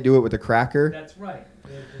 There's one they do it with a cracker. that's right.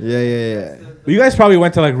 Yeah. You guys probably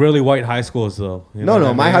went to like really white high schools though. You know No,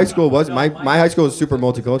 what I my mean? high school was No, my high school was super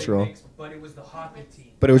was a big multicultural, mix, but it was the hockey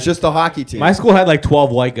team. but it was just the hockey team. My school had like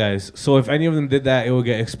 12 white guys, so if any of them did that, it would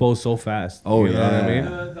get exposed so fast. Oh, you know what I yeah.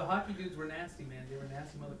 mean? The hockey dudes were nasty, man. They were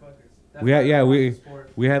nasty motherfuckers. That's We had, why yeah, I we love the sport.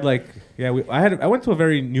 we had like, yeah, I went to a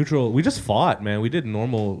very neutral. We just fought, man. We did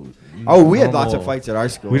normal. Oh, we had lots of normal- fights at our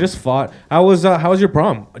school. We just fought. How was your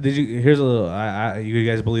prom? Did you? Here's a little. You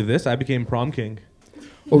guys believe this? I became prom king.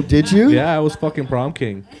 Oh, did you? Yeah, I was fucking prom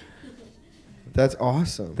king. That's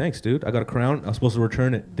awesome. Thanks, dude. I got a crown. I was supposed to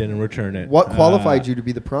return it. Didn't return it. What qualified you to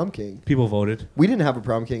be the prom king? People voted. We didn't have a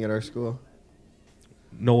prom king at our school.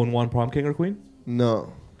 No one won prom king or queen.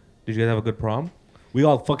 No. Did you guys have a good prom? We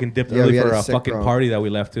all fucking dipped Yeah, early we had for a a sick fucking prom. party that we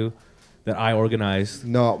left to, that I organized,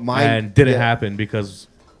 No, mine and didn't yeah. happen because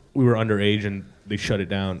we were underage and they shut it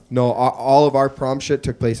down. No, all of our prom shit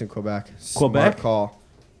took place in Quebec. Quebec? Smart call.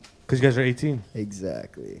 Because you guys are 18.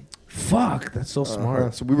 Exactly. Fuck, that's so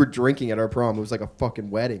smart. So we were drinking at our prom. It was like a fucking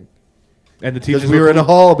wedding. And the Because teachers we were in a cool?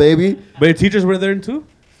 hall, baby. But the teachers were there too.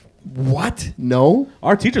 What? No?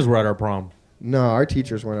 Our teachers were at our prom. No, our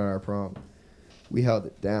teachers weren't at our prom. We held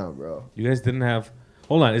it down, bro. You guys didn't have.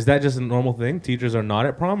 Hold on, is that just a normal thing? Teachers are not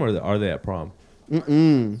at prom, or are they at prom?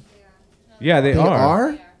 Mm-mm. Yeah, they They are.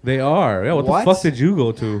 are? They are. Yeah, what What? the fuck did you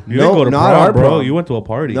go to? You No, didn't go to not prom, our bro. prom. You went to a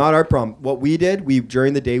party. Not our prom. What we did,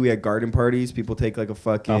 during the day we had garden parties. People take like a the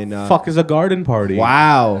fucking. fuck is a garden party?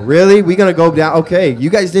 Wow, really? We gonna go down? Okay, you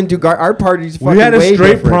guys didn't do our parties. Fucking We had a way straight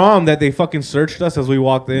different. prom that they fucking searched us as we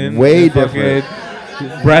walked in. Way They fucking different.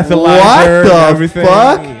 Breathalyzer What and the everything.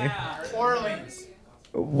 fuck? Orleans.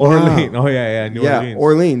 Orleans. Oh yeah, New Yeah, Orleans.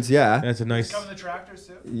 Orleans. Yeah, That's a nice. Come the tractors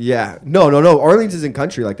too. yeah. No. Orleans isn't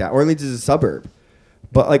country like that. Orleans is a suburb.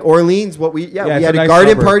 But like Orleans, we Yeah, had it's a a nice garden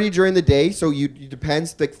suburb. party during the day. So you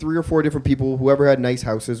depends like 3 or 4 different people. Whoever had nice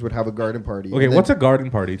houses would have a garden party. Okay, And then- what's a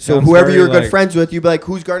garden party? So Sounds whoever very, you're good like- friends with, you'd be like,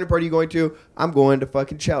 "Whose garden party are you going to?" I'm going to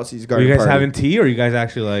fucking Chelsea's Are garden you guys party. having tea, or you guys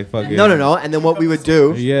actually like fucking? No. And then what we would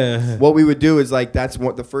do, Yeah. what we would do is like that's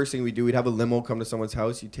what the first thing we do. We'd have a limo come to someone's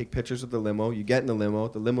house. You take pictures of the limo. You get in the limo.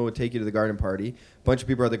 The limo would take you to the garden party. A bunch of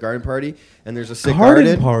people are at the garden party, and there's a sick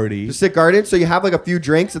garden. party. A sick garden. So you have like a few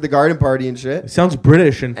drinks at the garden party and shit. It sounds British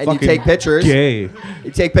and And you fucking take pictures. Gay.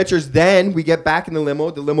 You take pictures. Then we get back in the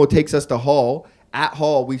limo. The limo takes us to Hull. At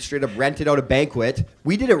Hull, we straight up rented out a banquet.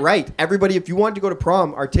 We did it right. Everybody, if you wanted to go to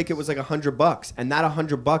prom, our ticket was like $100, and that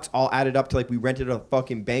 $100 all added up to like we rented a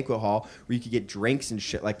fucking banquet hall where you could get drinks and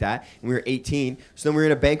shit like that. And we were 18, so then we were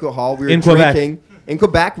in a banquet hall. We were In Quebec. drinking in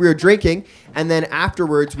Quebec. We were drinking, and then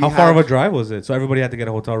afterwards, we How had, far of a drive was it? So everybody had to get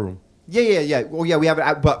a hotel room. Yeah. Well, yeah, we have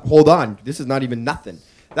it. But hold on, this is not even nothing.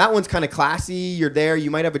 That one's kind of classy. You're there. You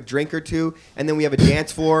might have a drink or two. And then we have a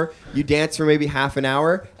dance floor. You dance for maybe half an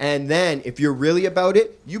hour. And then if you're really about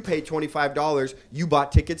it, you pay $25. You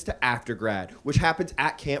bought tickets to Aftergrad, which happens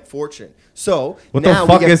at Camp Fortune. So What the now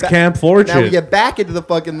fuck we get is Camp Fortune? Now we get back into the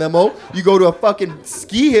fucking limo. You go to a fucking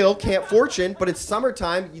ski hill, Camp Fortune, but it's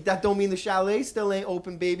summertime. That don't mean the chalet still ain't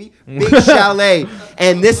open, baby. Big chalet.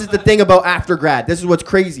 And this is the thing about Aftergrad. This is what's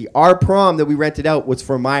crazy. Our prom that we rented out was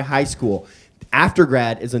for my high school.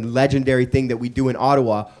 Aftergrad is a legendary thing that we do in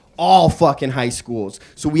Ottawa. All fucking high schools.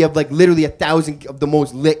 So we have like literally 1,000 of the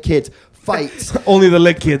most lit kids. Fights. Only the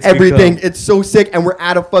lit kids. can Everything. come. It's so sick. And we're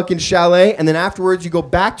at a fucking chalet. And then afterwards, you go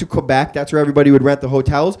back to Quebec. That's where everybody would rent the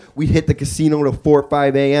hotels. We'd hit the casino at 4 or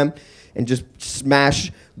 5 a.m. and just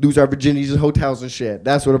smash lose our virginities in hotels and shit.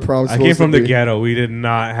 That's what a prom. I came from the ghetto. We did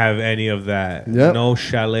not have any of that. Yep. No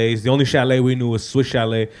chalets. The only chalet we knew was Swiss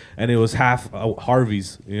Chalet, and it was half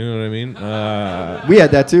Harvey's. You know what I mean? We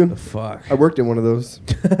had that too. Fuck. I worked in one of those.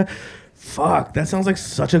 Fuck. That sounds like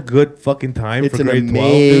such a good fucking time It's for an grade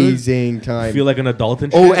 12, dude. amazing time. I feel like an adult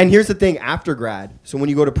and shit. Oh, and here's the thing: after grad. So when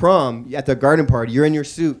you go to prom at the garden party, you're in your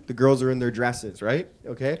suit. The girls are in their dresses, right?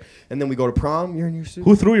 Okay. And then we go to prom. You're in your suit.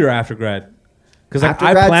 Who threw your after grad? Because After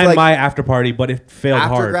I grad's planned like- my after party, but it failed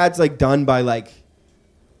After hard. grad's like done by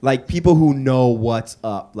like people who know what's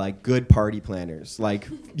up, like good party planners, like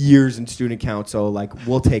years in student council. Like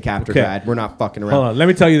we'll take after Okay. grad. We're not fucking around. Hold on. Let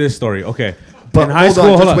me tell you this story. Okay. But in high hold school, on,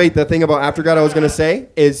 hold just on. wait. The thing about after grad I was gonna say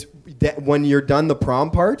is that when you're done the prom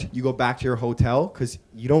part, you go back to your hotel because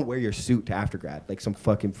you don't wear your suit to after grad like some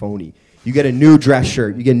fucking phony. You get a new dress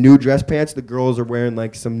shirt. You get new dress pants. The girls are wearing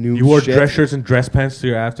like some new. You wore shit. dress shirts and dress pants to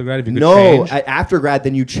your after grad if you could No, change? at after grad,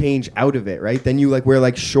 then you change out of it, right? Then you like wear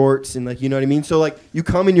like shorts and like you know what I mean. So like you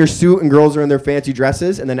come in your suit and girls are in their fancy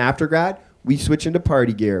dresses, and then after grad we switch into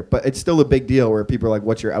party gear. But it's still a big deal where people are like,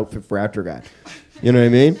 "What's your outfit for after grad?" You know what I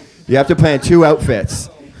mean? You have to plan 2 outfits.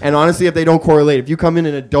 And honestly, if they don't correlate, if you come in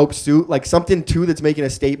a dope suit, like something too that's making a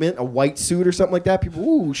statement, a white suit or something like that, people,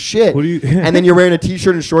 ooh, shit. What do you- And then you're wearing a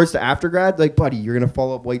t-shirt and shorts to after grad, like, buddy, you're going to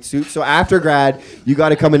follow up white suit. So after grad, you got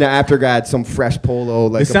to come into after grad, some fresh polo,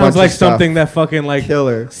 like It a sounds bunch like of stuff. something that fucking like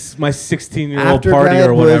Killer. my 16-year-old After party grad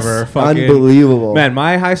or was whatever. Fucking unbelievable. Man,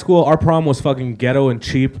 my high school, our prom was fucking ghetto and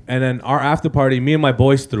cheap, and then our after party, me and my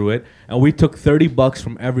boys threw it, and we took $30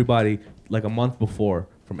 from everybody like a month before,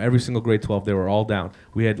 from every single grade 12. They were all down.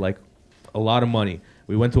 We had like a lot of money.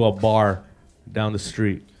 We went to a bar down the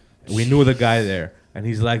street. We knew the guy there, and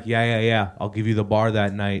he's like, yeah, I'll give you the bar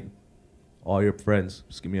that night. All your friends,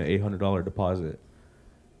 just give me an $800 deposit.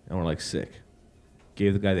 And we're like, sick.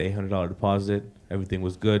 Gave the guy the $800 deposit. Everything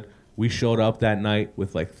was good. We showed up that night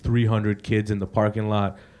with like 300 kids in the parking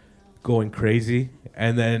lot going crazy.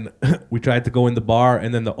 And then we tried to go in the bar,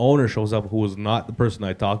 and then the owner shows up, who was not the person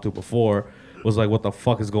I talked to before, was like, what the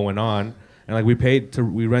fuck is going on? And like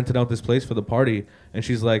we rented out this place for the party, and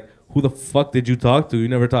she's like, who the fuck did you talk to? You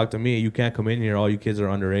never talked to me. You can't come in here. All you kids are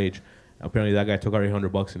underage. Apparently that guy took our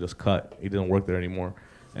 $800 and just cut. He didn't work there anymore.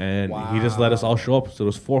 And he just let us all show up. So there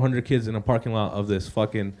was 400 kids in a parking lot of this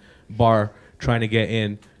fucking bar trying to get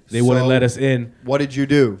in. They wouldn't So, let us in. What did you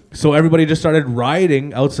do? So everybody just started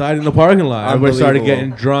rioting outside in the parking lot. Everybody started Unbelievable.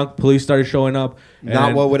 getting drunk. Police started showing up. Not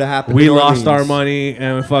and what would've happened We in lost our Orleans. money,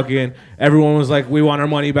 and fucking everyone was like, we want our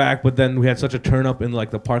money back. But then we had such a turn up in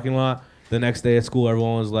like the parking lot. The next day at school,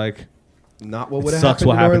 everyone was like, Not what it would have sucks happened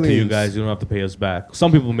what in happened to you Orleans. guys. You don't have to pay us back.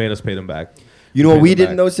 Some people made us pay them back. You know what Pay we them did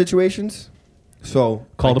back. in those situations? So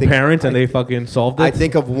Called I a think- parent and they fucking solved it. I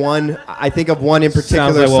think of one. I think of one in particular.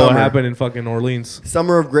 Sounds like what summer. happened in fucking Orleans.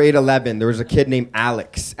 Summer of grade 11, there was a kid named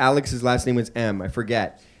Alex. Alex's last name was M. I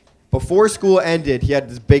forget. Before school ended, he had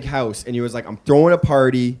this big house, and he was like, "I'm throwing a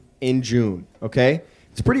party in June." Okay,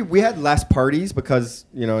 it's pretty. We had less parties because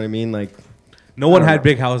you know what I mean, like. No one I don't had know.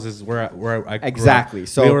 big houses where I grew Exactly. up.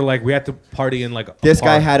 So- we were like, we had to party in like a This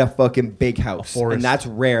guy park. had a fucking big house, forest. and that's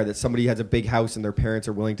rare that somebody has a big house and their parents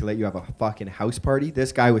are willing to let you have a fucking house party.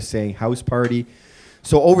 This guy was saying house party.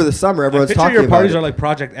 So over the summer, I everyone's picture talking your about parties it. are like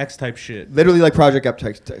Project X type shit. Literally like Project Up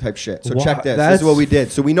type shit. So Wow, check this. This that's- is what we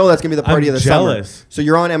did. So we know that's gonna be the party I'm of the jealous. summer. So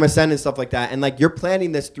you're on MSN and stuff like that, and like you're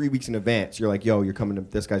planning this 3 weeks in advance. You're like, yo, you're coming to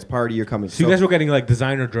this guy's party. You're coming. So you guys were getting like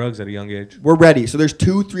designer drugs at a young age. We're ready. So there's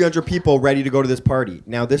 200-300 people ready to go to this party.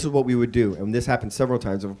 Now this is what we would do, and this happened several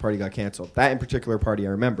times if a party got canceled. That in particular party I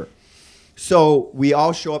remember. So we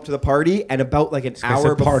all show up to the party, and about like an This guy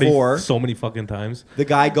hour said party before, so many fucking times. the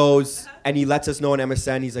guy goes and he lets us know on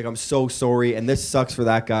MSN. He's like, I'm so sorry, and this sucks for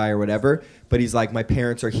that guy or whatever. But he's like, my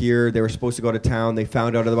parents are here. They were supposed to go to town. They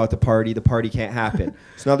found out about the party. The party can't happen.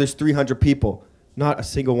 So now there's 300 people. Not a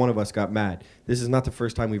single one of us got mad. This is not the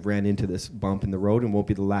first time we've ran into this bump in the road, and won't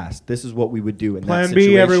be the last. This is what we would do in that Plan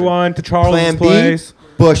situation. B, everyone, to Charles' Plan place. B,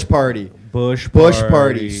 bush party. Bush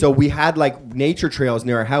Party. So we had like nature trails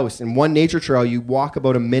near our house, and one nature trail you walk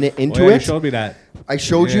about a minute into You it. showed me that. I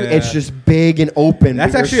showed you. Yeah. It's just big and open.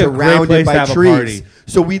 That's but you're actually a great surrounded place by to have a trees. party.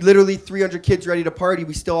 So we literally 300 kids ready to party.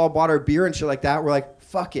 We still all bought our beer and shit like that. We're like,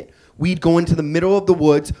 fuck it. We'd go into the middle of the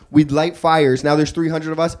woods. We'd light fires. Now there's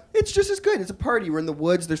 300 of us. It's just as good. It's a party. We're in the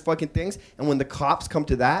woods. There's fucking things. And when the cops come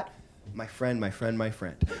to that, my friend.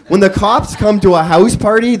 When the cops come to a house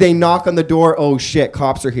party, they knock on the door. Oh shit,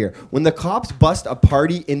 cops are here. When the cops bust a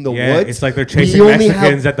party in the Yeah, woods, it's like they're we chasing only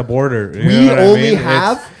Mexicans have- at the border. You we know what I only mean?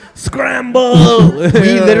 have scramble.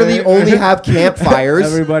 We literally only have campfires.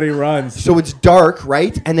 Everybody runs. So it's dark,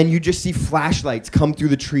 right? And then you just see flashlights come through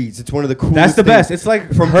the trees. It's one of the coolest That's the things. best. It's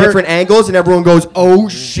like From her- different angles, and everyone goes, "Oh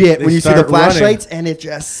shit!" They when you see the start running. flashlights, and it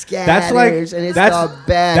just scatters. That's like and it's that's the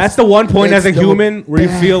best. that's the one point It's as a the human where you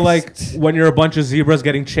feel like best. when you're a bunch of zebras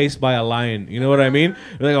getting chased by a lion. You know what I mean?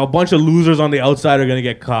 You're like a bunch of losers on the outside are gonna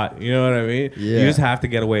get caught. You know what I mean? Yeah. You just have to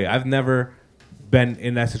get away. I've never been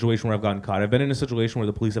in that situation where I've gotten caught. I've been in a situation where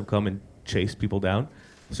the police have come and chased people down.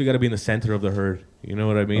 So you got to be in the center of the herd. You know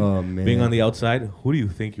what I mean? Oh, man. Being on the outside, who do you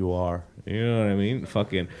think you are? You know what I mean?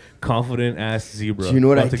 Fucking confident ass zebra. Do you know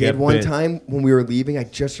what about I to did get one bit. time when we were leaving? I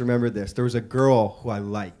just remembered this. There was a girl who I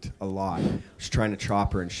liked a lot. I was trying to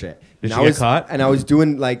chop her and shit. Did and she I get was, caught? And I was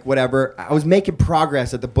doing like whatever. I was making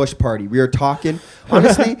progress at the bush party. We were talking.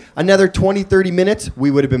 Honestly, another 20, 30 minutes, we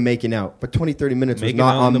would have been making out. But 20, 30 minutes was Making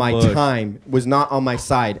not out in on the my bush. time, was not on my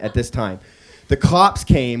side at this time. The cops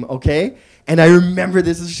came, okay? And I remember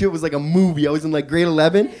this shit was like a movie. I was in like grade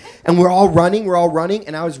 11, and we're all running,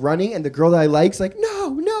 and I was running, and the girl that I like's like,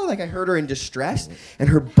 no, like I heard her in distress, and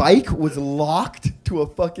her bike was locked to a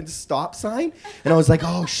fucking stop sign, and I was like,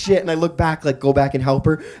 oh shit, and I look back, like go back and help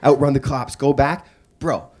her, outrun the cops, go back,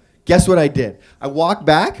 bro. Guess what I did? I walked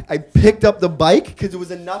back, I picked up the bike, because it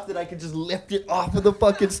was enough that I could just lift it off of the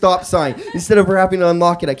fucking stop sign. Instead of her having to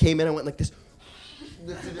unlock it, I came in, I went like this,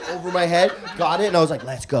 lifted it over my head, got it, and I was like,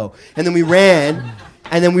 let's go. And then we ran,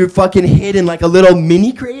 and then we were fucking hid in like a little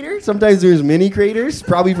mini crater. Sometimes there's mini craters,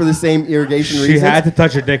 probably for the same irrigation She reasons. had to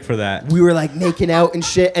touch her dick for that. We were like making out and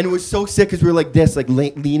shit, and it was so sick because we were like this, like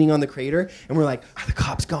leaning on the crater, and we're like, are the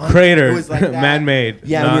cops gone? Crater, It was like that. man-made.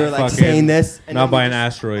 Yeah, not we were like fucking- saying this, and not then by we an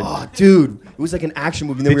just- asteroid. Oh, dude, it was like an action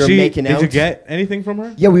movie. And then we were making out. Did you get anything from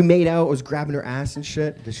her? Yeah, we made out. I was grabbing her ass and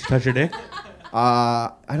shit. Did she touch your dick?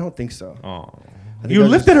 I don't think so. Oh. think You I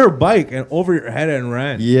was lifted her bike and over your head and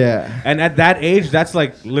ran. Yeah. And at that age, that's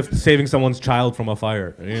like saving someone's child from a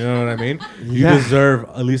fire. You know what I mean? You Yeah. deserve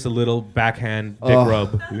at least a little backhand dick Oh.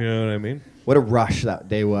 rub. You know what I mean? What a rush that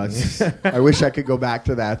day was. I wish I could go back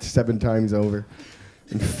to that 7 times over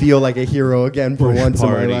and feel like a hero again for Bush once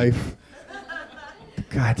party. in my life.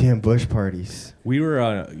 Goddamn bush parties. We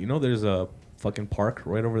were, there's a fucking park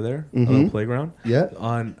right over there, a little playground. Yeah.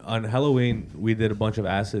 On Halloween, we did a bunch of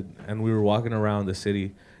acid, and we were walking around the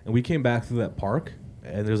city, and we came back through that park,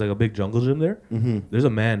 and there's like a big jungle gym there. There's a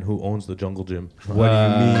man who owns the jungle gym. What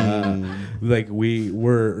do you mean? Like we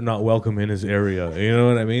were not welcome in his area. You know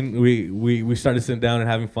what I mean? We started sitting down and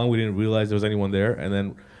having fun. We didn't realize there was anyone there, and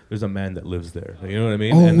then there's a man that lives there. You know what I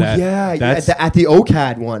mean? Oh, and yeah. That's, At the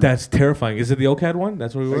OCAD one. that's terrifying. Is it the OCAD one?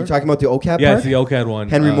 That's where we Are were? you talking about the OCAD Yeah, park? it's the OCAD one.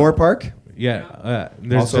 Henry Moore Park? Yeah.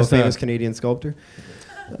 There's Also a just famous Canadian sculptor.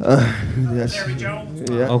 Yes.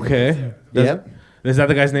 Yeah. Okay. Yep. Is that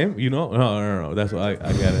the guy's name? You know? No. That's what I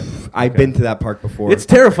get it. I've been to that park before. It's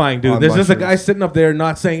terrifying, dude. On There's just a mushrooms. guy sitting up there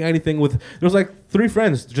not saying anything with. There was like 3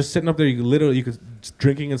 friends just sitting up there. You could just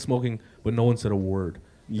drinking and smoking, but no one said a word.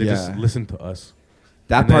 They just Yeah. listened to us.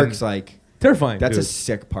 that and then- park's like, Terrifying. that's dude. a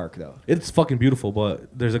sick park though. It's fucking beautiful, but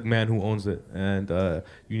there's a man who owns it, and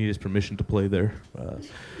you need his permission to play there.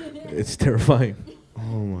 It's terrifying. Oh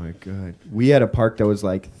my god. We had a park that was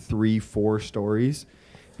like 3-4 stories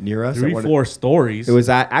near us. 3-4 stories. It was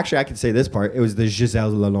actually I could say this part. It was the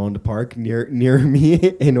Giselle Lalonde Park near me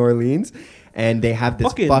in Orleans, and they have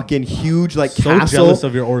this fucking huge like so castle. jealous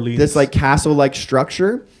of your Orleans. This like castle like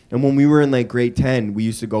structure. And when we were in like grade 10, we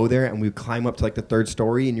used to go there and we would climb up to like the 3rd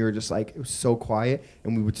story, and you were just like, it was so quiet.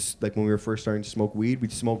 And we would just, like when we were first starting to smoke weed,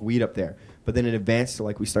 we'd smoke weed up there. But then it advanced to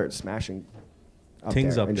like we started smashing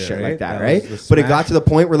Things there up and there, shit right? like that, That right? was the But it got smash. to the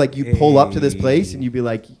point where like you pull up to this place Hey. and you'd be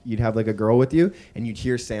like, you'd have like a girl with you and you'd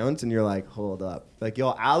hear sounds and you're like, hold up. Like,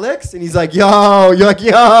 yo, Alex? And he's like, yo. You're like,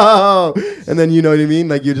 yo. And then you know what I mean?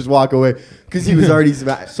 Like you just walk away because he was already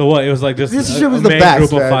smashed. So what? It was like just This a, shit was a the main best,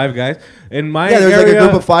 group of man. 5 guys. In my Yeah, there was area, like a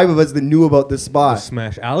group of 5 of us that knew about this spot.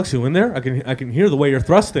 Smash. Alex, you in there? I can hear the way you're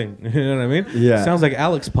thrusting. You know what I mean? Yeah. Sounds like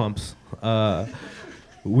Alex pumps.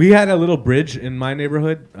 We had a little bridge in my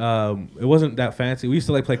neighborhood. It wasn't that fancy. We used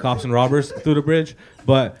to like play cops and robbers through the bridge,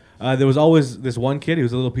 but there was always this one kid. He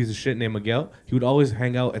was a little piece of shit named Miguel. He would always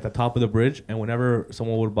hang out at the top of the bridge, and whenever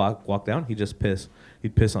someone would walk down, he'd just piss.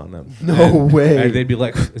 He'd piss on them. No way. And they'd be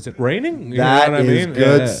like, "Is it raining?" You That know what I is mean?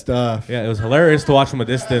 good Yeah. stuff. Yeah, it was hilarious to watch from a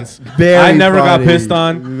distance. Very I never got funny. pissed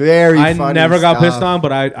on. Very I funny never got pissed stuff. on,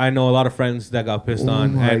 but I know a lot of friends that got pissed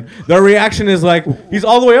on. my And their reaction is like, he's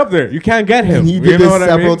all the way up there. You can't get him. And he You did know this what I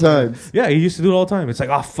several mean? times. Yeah, he used to do it all the time. It's like,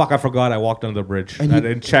 oh, fuck, I forgot I walked under the bridge. And I he-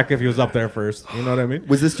 didn't check if he was up there first. You know what I mean?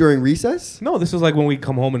 Was this during recess? No, this is like when we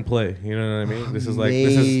come home and play. You know what I mean? This is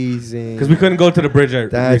Amazing. because we couldn't go to the bridge at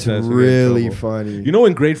That's recess. We get in really trouble. funny. You You know,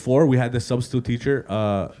 in grade 4, we had this substitute teacher.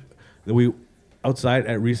 That we outside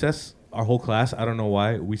at recess, our whole class. I don't know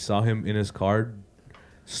why we saw him in his car,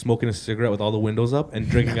 smoking a cigarette with all the windows up and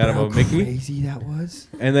drinking out of a Mickey. Crazy that was.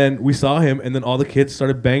 And then we saw him, and then all the kids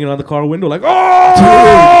started banging on the car window like,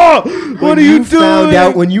 "Oh, what are you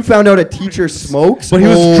doing?" When you found out a teacher smokes, But he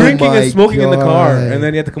was drinking my and smoking in the car, God. and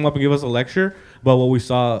then he had to come up and give us a lecture. But what we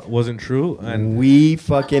saw wasn't true, and we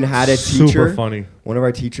fucking had a teacher. super funny. One of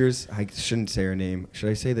our teachers, I shouldn't say her name. Should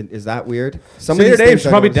I say that? Is that weird? Say of her these name. things She's I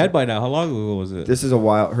probably don't- dead by now. How long ago was it? This is a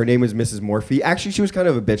while. Her name was Mrs. Morphy. Actually, she was kind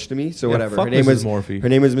of a bitch to me. So Yeah, whatever. fuck Her name Mrs. was Morphy. Her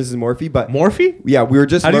name was Mrs. Morphy. But Morphy? yeah, we were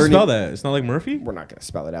just How do you learning. spell that? It's not like Murphy. We're not gonna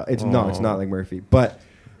spell it out. It's Oh. It's not like Murphy. But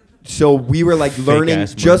so we were like learning,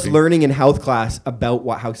 Fake-ass just Murphy. learning in health class about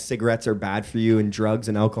how cigarettes are bad for you and drugs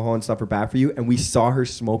and alcohol and stuff are bad for you. And we saw her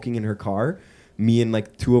smoking in her car. Me and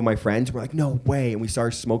like two of my friends were like, no way. And we saw her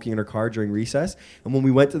smoking in her car during recess. And when we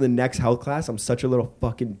went to the next health class, I'm such a little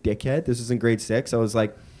fucking dickhead. This was in grade 6. I was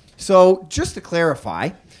like, so just to clarify,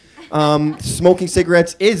 smoking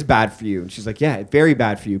cigarettes is bad for you. And she's like, yeah, very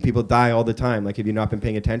bad for you. People die all the time. Like, have you not been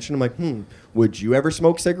paying attention? I'm like, would you ever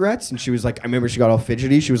smoke cigarettes? And she was like, I remember she got all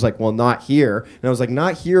fidgety. She was like, well, not here. And I was like,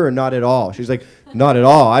 not here or not at all? She's like, not at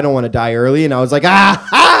all. I don't want to die early. And I was like,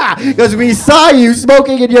 because we saw you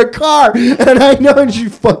smoking in your car. And I know, and she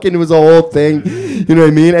fucking, it was a whole thing. You know what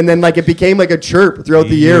I mean? And then like it became like a chirp throughout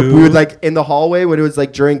the year. We would like in the hallway when it was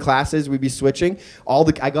like during classes, we'd be switching.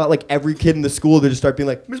 I got like every kid in the school to just start being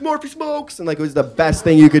like, Ms. Morphy smokes. And like it was the best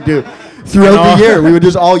thing you could do. Throughout the year, we would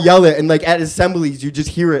just all yell it. And like at assemblies, you'd just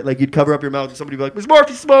hear it. Like you'd cover up your mouth and somebody would be like, Ms.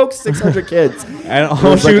 Morphy smokes. 600 kids. And It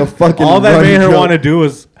was like a fucking all that running made her joke. want to do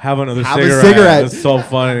was have another Have a cigarette. cigarette. It's so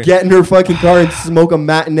funny. Get in her fucking car and smoke a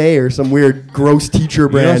matinee or some weird gross teacher You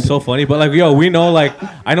know, brand. it's so funny. But like, yo, we know like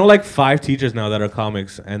I know like 5 teachers now that are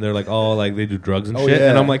comics, and they're like, oh, like they do drugs and Oh, shit. yeah.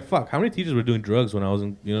 And I'm like, fuck, how many teachers were doing drugs when I was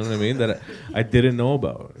in? You know what I mean? That I didn't know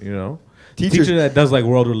about. You know, Teachers- teacher that does like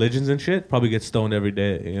world religions and shit probably gets stoned every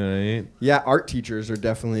day. You know what I mean? Yeah, art teachers are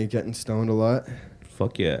definitely getting stoned a lot.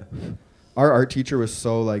 Fuck yeah. Our art teacher was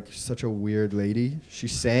such a weird lady. She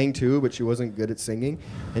sang too, but she wasn't good at singing.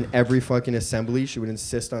 And every fucking assembly, she would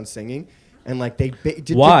insist on singing. And like Why? Did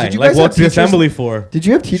you Like, guys what's have the teachers- assembly for? Did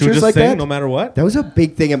you have She would teachers just like sing that? no matter what. That was a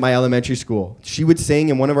big thing at my elementary school. She would sing,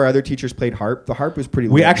 and one of our other teachers played harp. The harp was pretty.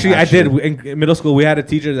 We lit, actually, I did in middle school. We had a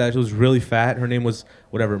teacher that was really fat. Her name was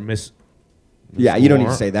whatever Miss. Yeah, you don't need to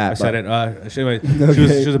Moore. say that. I said but- it. Anyway,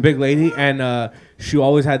 Okay. she was a big lady, and she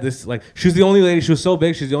always had this like. She was the only lady. She was so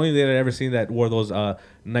big. She's the only lady I'd ever seen that wore those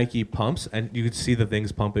Nike pumps, and you could see the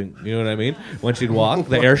things pumping. You know what I mean? When she'd walk,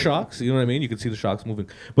 the air shocks. You know what I mean? You could see the shocks moving.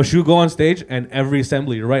 But she would go on stage, and every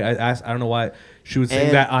assembly, you're right. I don't know why she would sing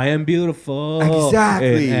And- that "I am beautiful"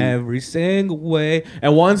 Exactly. in every single way.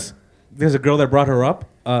 And once there's a girl that brought her up.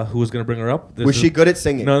 Who was gonna bring her up? Was she good at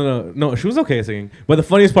singing? No. She was okay at singing. But the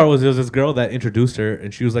funniest part was there was this girl that introduced her,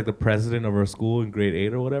 and she was like the president of her school in grade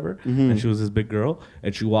 8 or whatever. Mm-hmm. And she was this big girl,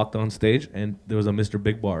 and she walked on stage, and there was a Mr.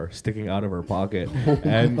 Big Bar sticking out of her pocket.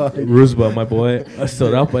 And Ruzba, my boy,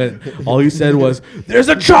 stood up, and all he said was, "There's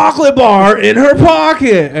a chocolate bar in her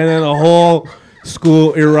pocket," and then the whole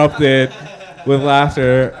school erupted with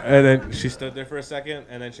laughter. And then she stood there for a second,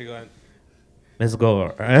 and then she went, "Let's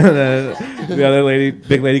go." And then the other lady,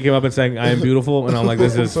 big lady, came up and sang "I am beautiful," and I'm like,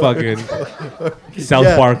 "This is fucking South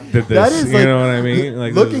Yeah, Park did this." that is You like- know what I mean?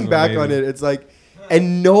 Like, this Looking is back amazing. on it, it's like,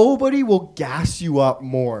 and nobody will gas you up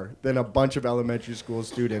more than a bunch of elementary school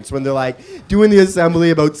students when they're like doing the assembly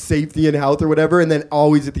about safety and health or whatever, and then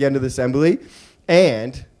always at the end of the assembly,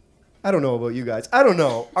 and I don't know about you guys. I don't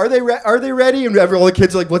know. Are they ready? And all the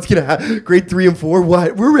kids are like, "What's gonna happen? Grade 3 and 4?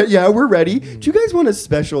 What? We're ready. Yeah, we're ready. Do you guys want a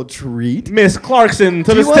special treat? Miss Clarkson to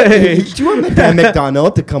Do the you want- stage. do you want Madame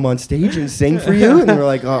McDonald to come on stage and sing for you?" And we're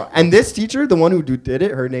like, "Oh." And this teacher, the one who did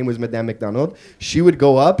it, her name was Madame McDonald. She would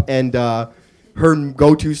go up and her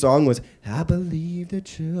go-to song was "I Believe the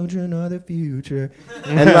Children Are the Future,"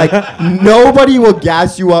 and like nobody will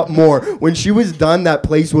gas you up more. When she was done, that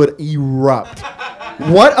place would erupt.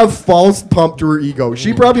 What a false pump to her ego.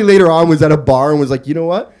 She probably later on was at a bar and was like, "You know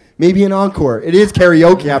what? Maybe an encore. It is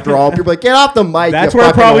karaoke after all." People are like, "Get off the mic." That's you where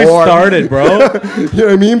it fucking probably whore." started, bro. You know what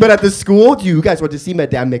I mean? But at the school, do you guys want to see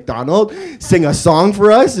Madame McDonald sing a song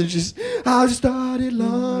for us? And she's, "I started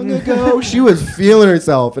long ago." She was feeling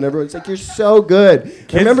herself, and everyone's like, "You're so good."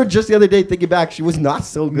 I remember just the other day thinking back, she was not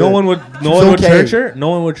so good. No one would She was okay. church her. No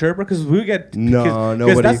one would chirp her because we would get No, kids, 'cause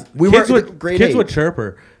nobody. that's- We kids were would grade kids 8. would chirp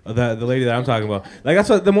her. The lady that I'm talking about. Like that's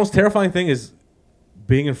what the most terrifying thing is,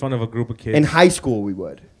 being in front of a group of kids. In high school, we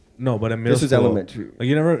would. No, but in middle This was school. elementary. Like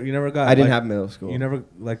you never got. I didn't like, have middle school. You never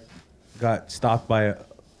like got stopped by a,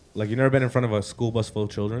 like you never been in front of a school bus full of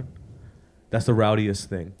children. That's the rowdiest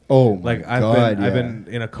thing. Oh my Like I've God, been I've yeah. been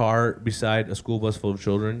in a car beside a school bus full of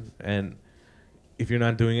children, and if you're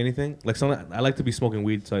not doing anything, like I like to be smoking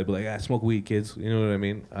weed, so I'd be like, smoke weed, kids. You know what I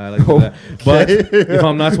mean? I like to do that. But if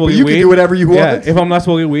I'm not smoking you weed, can do whatever you yeah, want. if I'm not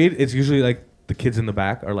smoking weed, it's usually like the kids in the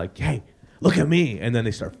back are like, hey, look at me, and then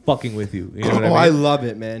they start fucking with you. You know what I I mean? love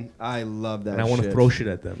it, man. I love that. And I want to shit. throw shit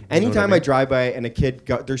at them. You know what Anytime I I mean? drive by and a kid,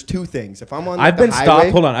 there's two things. If I'm on I've the been highway, stopped.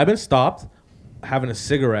 Hold on, I've been stopped having a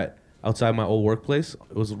cigarette outside my old workplace.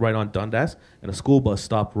 It was right on Dundas, and a school bus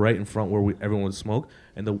stopped right in front where everyone would smoke,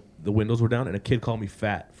 and the windows were down, and a kid called me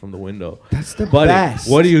fat from the window. That's the Buddy, best.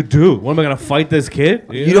 what do you do? What am I gonna fight this kid?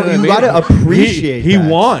 You know what I mean? gotta appreciate He that.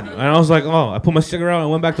 won, and I was like, oh, I put my cigarette out and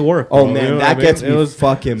went back to work. Oh bro. man, You know what that I mean? gets me It was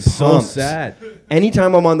fucking so pumped. sad.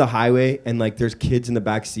 Anytime I'm on the highway and like there's kids in the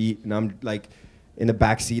back seat and I'm like in the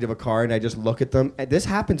back seat of a car and I just look at them. And this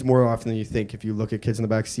happens more often than you think if you look at kids in the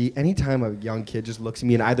back seat. Anytime a young kid just looks at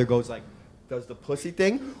me and either goes like does the pussy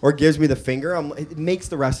thing or gives me the finger, it makes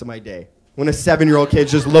the rest of my day. When a 7-year-old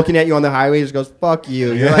kid's just looking at you on the highway, just goes, fuck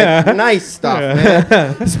you. You're like, nice stuff,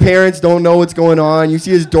 man. His parents don't know what's going on. You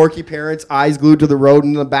see his dorky parents, eyes glued to the road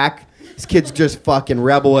in the back. This kid's just fucking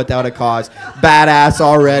rebel without a cause. Badass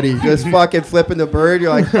already. Just fucking flipping the bird.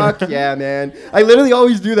 You're like, fuck yeah, man. I literally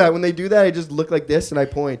always do that. When they do that, I just look like this and I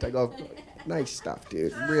point. I go, nice stuff,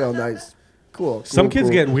 dude. Real nice. Cool. Some kids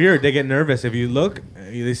cool. get weird. They get nervous if you look.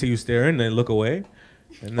 They see you staring, they look away.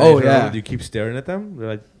 And then Oh, if yeah. you keep staring at them. They're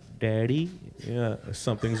like, "Daddy, yeah,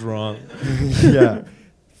 something's wrong." Yeah.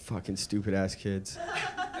 Fucking stupid ass kids.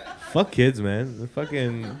 Fuck kids, man.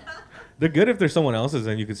 They're good if they're someone else's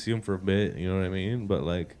and you can see them for a bit. You know what I mean? But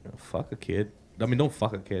like, fuck a kid. I mean, don't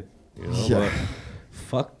fuck a kid. You know, Yeah. but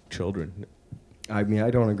fuck children. I mean,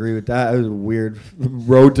 I don't agree with that. That was a weird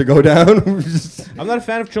road to go down. I'm not a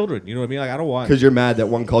fan of children. You know what I mean? Like, I don't want. Because you're mad that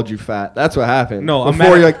one called you fat. That's what happened. No, I'm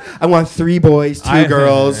Before mad you're at- like, I want 3 boys, 2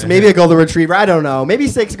 girls, maybe a golden retriever. I don't know. Maybe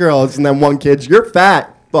 6 girls, and then 1 kid. You're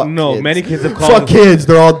fat. Fuck No, kids. many kids have called Fuck kids.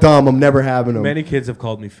 They're all dumb. I'm never having them. Many kids have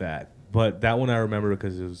called me fat, but that one I remember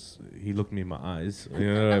because he looked me in my eyes.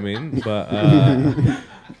 You know what I mean?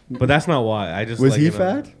 But that's not why. I just Was like, he you know-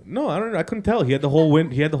 fat? No, I don't know. I couldn't tell. He had the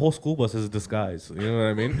whole school bus as a disguise. You know what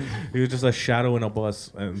I mean? He was just a shadow in a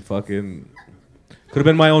bus and fucking. Could have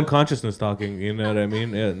been my own consciousness talking. You know what I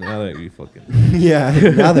mean? Yeah, now that you fucking. Yeah,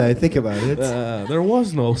 now that I think about it. There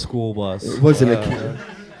was no school bus. It wasn't a kid.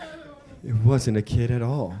 It wasn't a kid at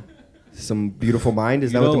all. Some Beautiful Mind?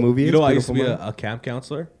 Is that what the movie is? You know, I used to Beautiful be Mind? a camp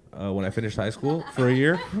counselor when I finished high school for a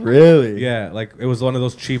year. Really? Yeah, like it was one of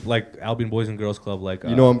those cheap like Albion Boys and Girls Club. Like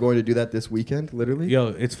You know I'm going to do that this weekend, literally? yo,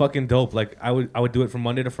 it's fucking dope. Like I would do it from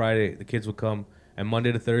Monday to Friday. The kids would come, and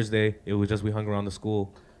Monday to Thursday it was just we hung around the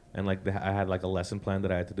school, and like I had like a lesson plan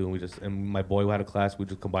that I had to do, and my boy had a class. We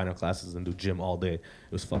just combine our classes and do gym all day. It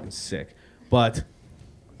was fucking sick. But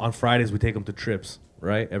on Fridays we take them to trips.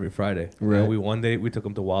 Right, every Friday. Right. And one day we took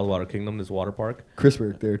them to Wildwater Kingdom, this water park. Chris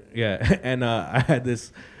worked there. Yeah, and I had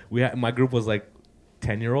this. My group was like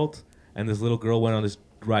 10-year-olds, and this little girl went on this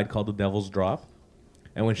ride called the Devil's Drop,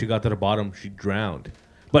 and when she got to the bottom, she drowned.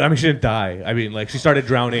 But I mean, she didn't die. I mean, like she started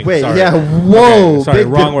drowning. Wait, Sorry. yeah, whoa. Okay, sorry,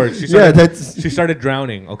 big wrong di- word. She Yeah, started, that's. she started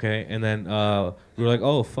drowning. Okay, and then we were like,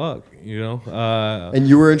 oh fuck, you know. And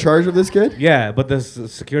you were in charge of this kid? Yeah, but the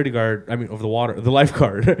security guard, I mean, of the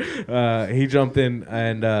lifeguard, he jumped in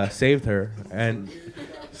and saved her. And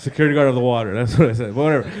security guard of the water, that's what I said. But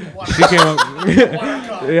whatever. She came up.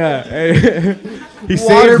 Yeah. He Water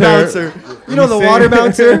saved her. bouncer. You know He the saved- water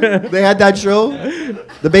bouncer? They had that show?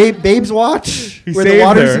 The Babes Watch? He With the saved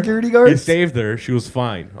water her. security He guards? saved her. She was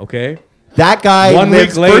fine, okay? That guy 1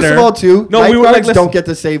 lives, week first later- of all, too, No, we were like, lifeguards listen- don't get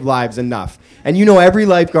to save lives enough. And you know every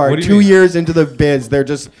What lifeguard, do you 2 mean? years into the biz, they're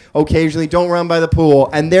just occasionally don't run by the pool,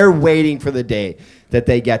 and they're waiting for the day that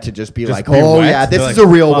they get to just be Just like, be oh wet? yeah, this They're is like, a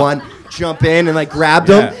real fuck. one. Jump in and like grab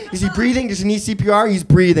Yeah. them. Is he breathing? Does he need CPR? He's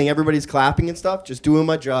breathing. Everybody's clapping and stuff. Just doing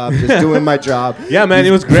my job. Just doing my job. Yeah, man,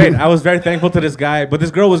 it was great. I was very thankful to this guy. But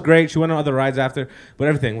this girl was great. She went on other rides after, but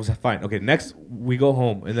everything was fine. Okay, next we go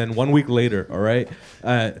home, and then 1 week later, all right.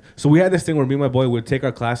 So we had this thing where me and my boy would take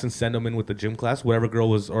our class and send them in with the gym class. Whatever girl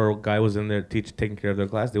was or guy was in there taking care of their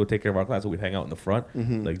class, they would take care of our class. So we'd hang out in the front,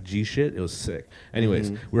 like G shit. It was sick.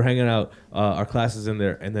 Anyways, we're hanging out. Our class is in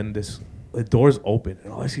there, and then the doors open,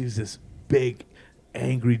 and all I see is this big,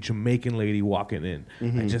 angry Jamaican lady walking in.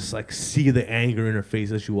 I just like see the anger in her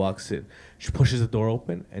face as she walks in. She pushes the door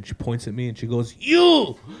open and she points at me and she goes,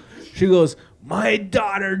 "You!" She goes, "My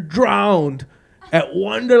daughter drowned at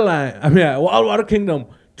Wonderland. I mean, at Wildwater Kingdom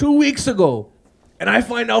 2 weeks ago, and I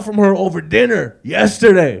find out from her over dinner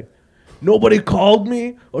yesterday. Nobody called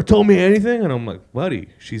me or told me anything." And I'm like, "Buddy,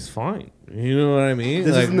 she's fine. You know what I mean?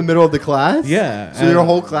 This Like, is in the middle of the class? Yeah. So your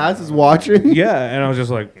whole class is watching? Yeah, and I was just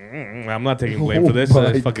like, I'm not taking blame for this. Oh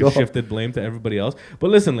I my fucking God. shifted blame to everybody else. But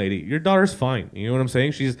listen, lady, your daughter's fine. You know what I'm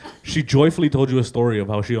saying? She joyfully told you a story of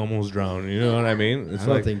how she almost drowned. You know what I mean? It's I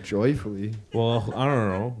don't like, think joyfully. well, I don't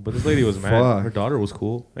know. But this lady was mad. Fuck. Her daughter was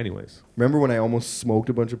cool. Anyways. Remember when I almost smoked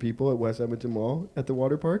a bunch of people at West Edmonton Mall at the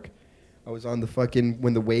water park? I was on the fucking,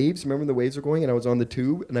 when the waves, remember when the waves were going? And I was on the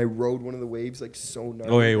tube and I rode one of the waves like so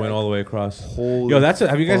gnarly. Oh, yeah, you went all the way across. Holy Yo, that's it.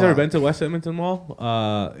 Have you guys ever fuck. been to West Edmonton Mall?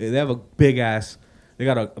 They have a big ass. They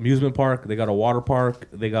got an amusement park. They got a water park.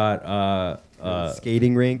 They got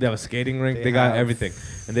skating rink. They have a skating rink. They They got have- everything.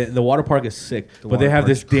 And the water park is sick. The But they water have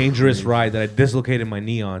this park's dangerous crazy. ride that I dislocated my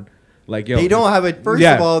knee on. Like, yo, They don't have it. First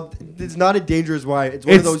Yeah. of all, it's not a dangerous ride. It's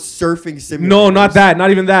one of It's- those surfing simulators. No, not that.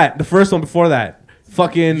 Not even that. The first one before that.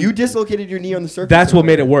 Fucking. You dislocated your knee on the surface. That's what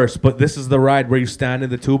made it worse. But this is the ride where you stand in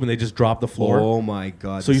the tube and they just drop the floor. Oh my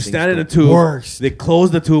god. So you this stand in thing's a tube, worst. they close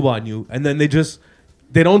the tube on you, and then they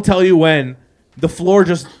don't tell you when. The floor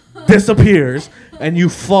just disappears, and you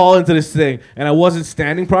fall into this thing. And I wasn't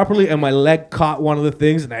standing properly, and my leg caught one of the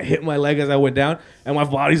things, and I hit my leg as I went down, and my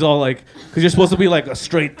body's all like, because you're supposed to be like a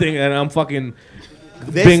straight thing, and I'm fucking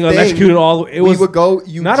This being thing, electrocuted all. It we was would go.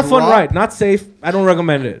 You not a fun drop- ride, not safe. I don't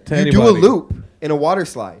recommend it to You anybody. do a loop in a water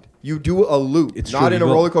slide. You do a loop, It's not true, in a you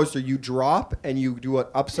go- roller coaster. You drop and you do an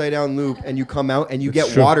upside down loop, and you come out and you It's get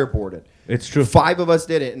true. waterboarded. It's true. 5 of us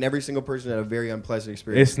did it, and every single person had a very unpleasant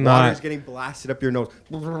experience. It's not- Water's getting blasted up your nose.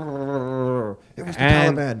 It was the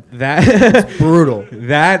And Taliban. that Brutal.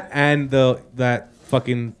 that and that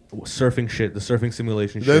fucking surfing shit, the surfing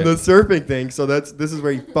simulation Then shit. the surfing thing. So this is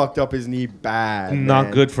where he fucked up his knee bad. Not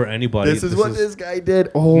man. good for anybody. This is what this guy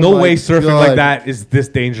did. Oh No my way surfing God. like that is this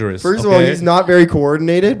dangerous. First of all, okay? he's not very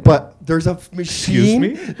coordinated, but there's a machine. me?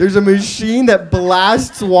 There's a machine that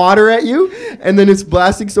blasts water at you, and then it's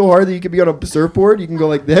blasting so hard that you can be on a surfboard. You can go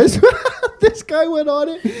like this. This guy went on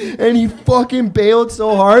it, and he fucking bailed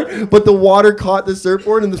so hard, but the water caught the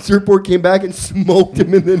surfboard, and the surfboard came back and smoked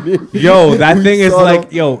him in the knee. Yo, that We thing is saw like,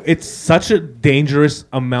 him. yo, it's such a dangerous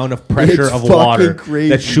amount of pressure It's of fucking water crazy.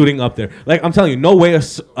 that's shooting up there. Like, I'm telling you, no way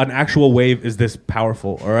an actual wave is this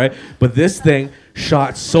powerful, all right? But this thing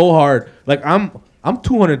shot so hard. Like, I'm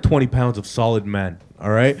 220 pounds of solid man, all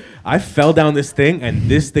right? I fell down this thing, and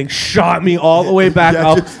this thing shot me all the way back Yeah,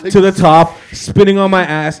 up just like- to the top, spinning on my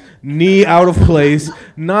ass, knee out of place.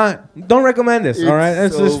 Don't recommend this, all right?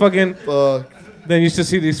 It's so just fucking... fucked. Then you used to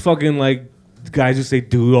see these fucking like guys who say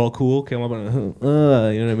 "dude, all cool" came up and you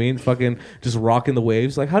know what I mean? Fucking just rocking the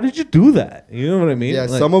waves. Like, how did you do that? You know what I mean? Yeah,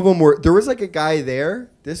 Like, some of them were. There was like a guy there.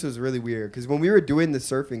 This was really weird because when we were doing the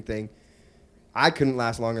surfing thing, I couldn't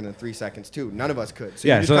last longer than 3 seconds too. None of us could. So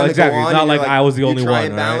Yeah, you just so kinda go exactly. It's on not and you're like I was the only you try one,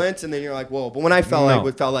 and right? balance, and then you're like, whoa. But when I fell, No.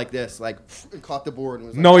 it felt like this, like and caught the board. And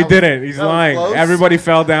was like, No, he that was- didn't. He's that was lying. close. Everybody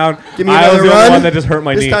fell down. Give me I another was the run. only one that just hurt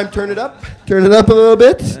my this knee. time, turn it up a little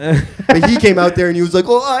bit. But he came out there and he was like,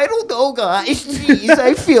 "Oh, I don't know, guys. Jeez,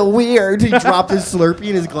 I feel weird." He dropped his Slurpee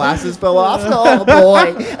and his glasses fell off. Oh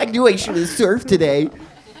boy, I knew I should have surfed today.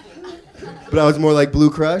 But I was more like Blue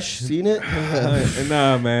Crush. Seen it?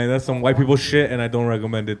 Nah, man, that's some white people shit, and I don't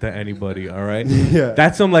recommend it to anybody. All right, Yeah.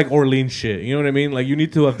 that's some like Orleans shit. You know what I mean? Like, you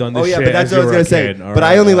need to have done this. Oh yeah, shit but that's as what I was you were gonna a say. kid, all But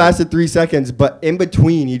right? I only lasted 3 seconds. But in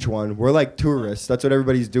between each one, we're like tourists. That's what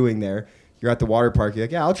everybody's doing there. You're at the water park. You're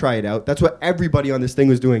like, yeah, I'll try it out. That's what everybody on this thing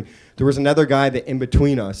was doing. There was another guy that in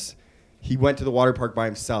between us, he went to the water park by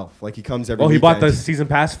himself. Like he comes every. Oh, he bought the weekend. season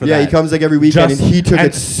pass for Yeah, that. he comes like every weekend, and he took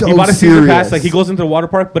it so He bought a serious. season pass. Like, he goes into the water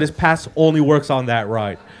park, but his pass only works on that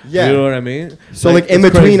ride. Yeah. You know what I mean? So like in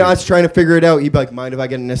it's between crazy. us trying to figure it out, he'd be like, "Mind if I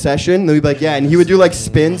get in a session?" And we'd be like, "Yeah." And he would do like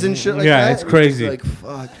spins and shit like Yeah, that. it's And we'd just be crazy. like,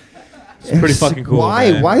 fuck. It's pretty fucking cool.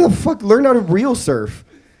 Why? man. Why the fuck learn how to real surf?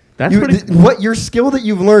 That's You, pretty. what your skill that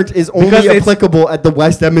you've learned is only Because it's- applicable at the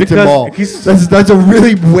West Edmonton because Mall. he's- That's a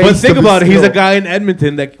really waste. But think of about it. He's a skill. guy in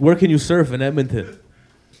Edmonton. Where can you surf in Edmonton?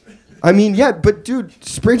 I mean, yeah, but dude,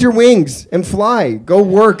 spread your wings and fly. Go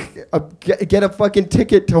work. Get a fucking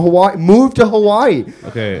ticket to Hawaii. Move to Hawaii.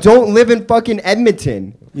 Okay. Don't live in fucking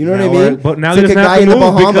Edmonton. You know what I Now we're- mean? But now It's he like doesn't a guy have in to the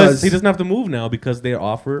move because Bahamas. he doesn't have to move now because they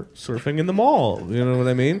offer surfing in the mall. You know what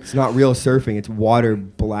I mean? It's not real surfing. It's water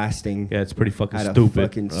blasting. Yeah, it's pretty fucking At a stupid.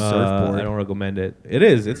 fucking surfboard. I don't recommend it. It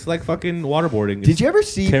is. It's like fucking waterboarding. Did you ever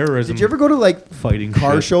see? terrorism? Did you ever go to like Fighting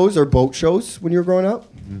car shit. shows or boat shows when you were growing up?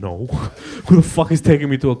 No. Who the fuck is taking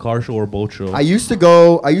me to a car show or boat show? I used to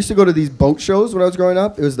go to these boat shows when I was growing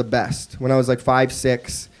up. It was the best. When I was like 5,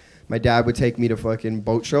 6, my dad would take me to fucking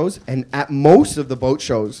boat shows. And at most of the boat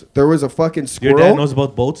shows, there was a fucking Your squirrel. dad knows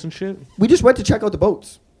about boats and shit? We just went to check out the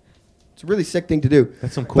boats. It's a really sick thing to do.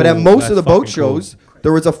 That's some cool. But at most of the that's boat fucking cool. shows,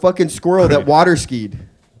 there was a fucking squirrel that water skied.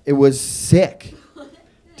 It was sick.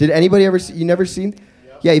 Did anybody ever see? You never seen?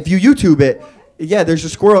 Yeah, if you YouTube it, yeah, there's a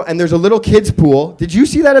squirrel and there's a little kids pool. Did you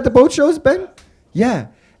see that at the boat shows, Ben? Yeah.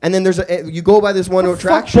 And then you go by this one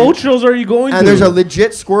attraction. What boat shows are you going to? And there's a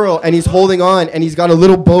legit squirrel, and he's holding on, and he's got a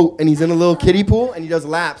little boat, and he's in a little kiddie pool, and he does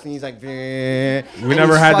laps, and he's like, we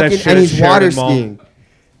never had that shit and at he's water Sheridan Mall. skiing.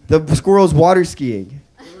 The squirrel's water skiing.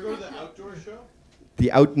 You ever go to the outdoor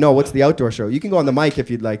show? No, what's the outdoor show? You can go on the mic if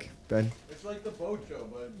you'd like, Ben. It's like the boat show,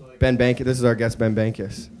 but it's like Ben Bankus. This is our guest, Ben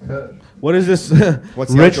Bankus. What is this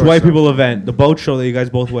What's the rich outdoor white show? people event? The boat show that you guys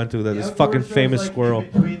both went to. That The this outdoor fucking show's famous like squirrel. in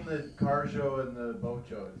between the car show and the boat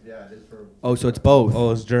show. Yeah, it is for. Oh, so it's both.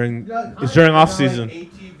 Oh, it's during Yeah, it's during they off got, season. Like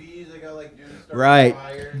ATVs, they got like dudes starting Right.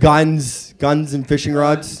 fires, Guns and fishing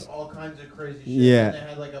rods. all kinds of crazy shit. Yeah. And they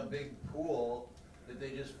had like a big pool that they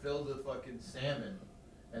just filled with fucking salmon,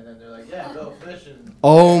 and then they're like, yeah, go fishing.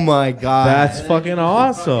 Oh my God. That's And then fucking you just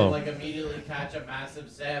awesome. Like immediately catch a massive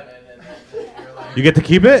salmon, and then you're like, You get to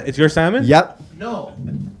keep it. It's your salmon. Yep. no.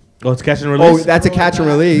 Oh, it's catch and Oh, release. that's a catch and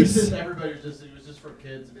It was release. just, everybody was just, it was just for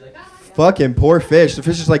kids to be like, Fucking poor fish. The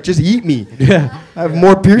fish is like, just eat me. Yeah. I have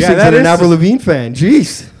more piercings Yeah, that than an is- Avril Lavigne fan.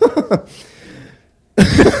 Jeez.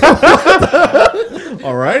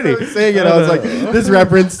 Alrighty. Saying it, I was like, this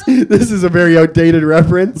reference, this is a very outdated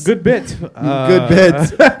reference. Good bit. Good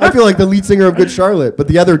bit. I feel like the lead singer of Good Charlotte, but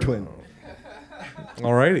the other twin.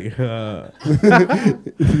 Alrighty.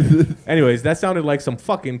 Anyways, that sounded like some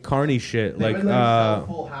fucking carny shit. they Like, would sell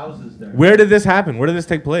full houses there. where did this happen? Where did this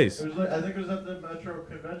take place? It was like, I think it was at the Metro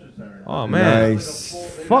Convention Center. Oh man. Nice.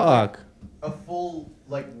 Fuck. A full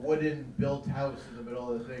like wooden built house in the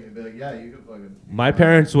middle of the thing, and be like, yeah, you can fucking. My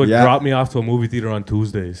parents would Yeah. drop me off to a movie theater on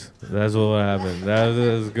Tuesdays. That's what happened. That was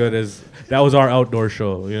as good as that was our outdoor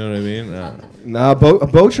show. You know what I mean? Nah, a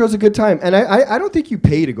boat show's a good time. And I don't think you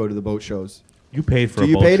pay to go to the boat shows. You paid for Do a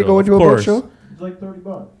you boat pay to show, go of into a boat course. show? It's like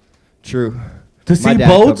 $30. True. To My see dad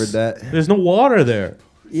boats? covered that. There's no water there.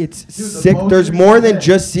 It's the sick. boats There's are more than sick.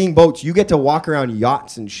 just seeing boats. You get to walk around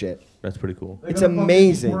yachts and shit. That's pretty cool. They It's got a fucking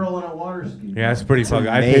amazing. Squirrel on a water ski. Yeah, it's pretty It's fucking.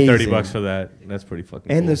 I paid amazing. $30 for that. That's pretty fucking.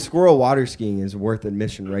 And cool. the squirrel water skiing is worth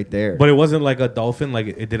admission right there. But it wasn't like a dolphin. Like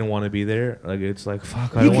it didn't want to be there. Like it's like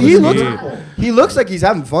fuck. I he, don't want he to looks, ski. he looks like he's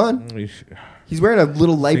having fun. He's wearing a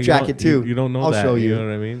little life You jacket don't- too. You don't know I'll that. show You you. know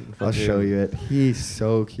what I mean? I'll Fucking- show you it. He's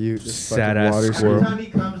so cute. This Sad fucking ass water squirrel. Every time he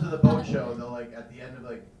comes to the boat show, they'll like at the end of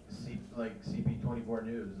like CP24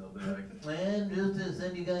 News, they'll be like, "And just to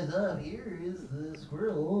send you guys up, here is the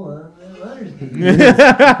squirrel on the water ski."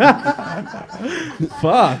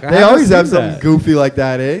 Fuck. They always have something goofy like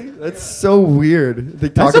that, eh? That's so weird. They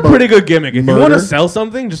talk That's a about pretty good gimmick. If you want to murder. sell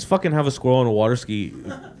something, just fucking have a squirrel on a water ski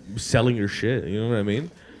selling your shit. You know what I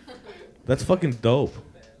mean? That's fucking dope.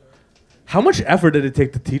 How much effort did it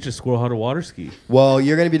take to teach a squirrel how to water ski? Well,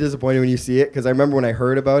 you're gonna be disappointed when you see it because I remember when I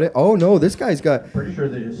heard about it. Oh no, this guy's got. Pretty sure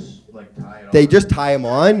they just like tie it. They just tie him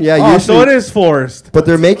on. Yeah, Oh, usually, so it is forced. but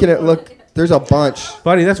they're making it look. There's a bunch.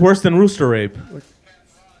 Buddy, that's worse than rooster rape.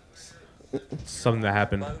 Something that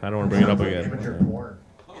happened. I don't want to bring it up Amateur again. porn.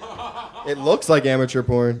 It looks like amateur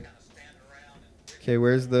porn. Okay,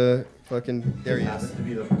 where's the fucking? There he Happens is. to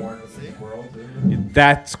be the porn with the squirrel too.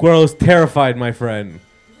 That squirrel is terrified, my friend.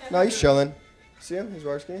 No, he's chilling. See him? He's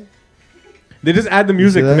water skiing. They just add the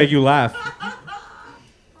music see to that? make you laugh.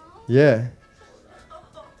 Yeah.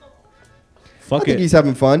 I Fuck think it. he's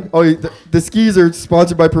having fun. Oh, the skis are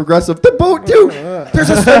sponsored by Progressive. The boat, dude. There's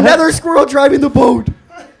another squirrel driving the boat.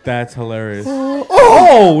 That's hilarious. Oh,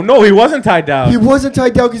 Oh, no, he wasn't tied down. he wasn't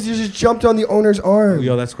tied down because he just jumped on the owner's arm.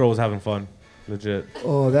 Yo, that squirrel was having fun. Legit.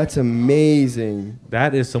 Oh, that's amazing.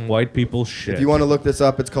 That is some white people shit. If you want to look this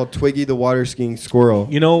up, it's called Twiggy the water skiing squirrel.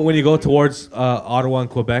 You know, when you go towards Ottawa and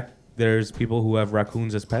Quebec, there's people who have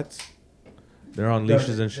raccoons as pets. They're on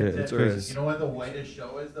leashes and shit. It's crazy. You know what the whitest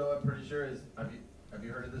show is, though? I'm pretty sure is. Have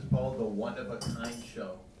you heard of this, Paul? The One of a Kind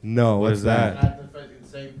show. No, What what's is that? that? At the fucking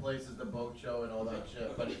same place as the boat show and all that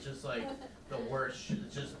shit, but it's just like the worst shit.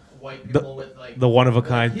 It's just white people with like The one of a like,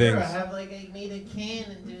 kind here, things. I have like I made a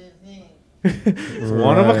can into a thing. It's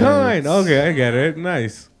one of a kind. Okay, I get it.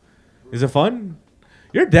 Nice. Is it fun?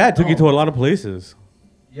 Your dad took you to a lot of places.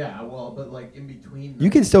 Yeah, well, but like in between. You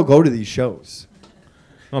can still go to these shows.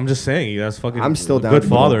 I'm just saying, that's fucking. I'm still down good to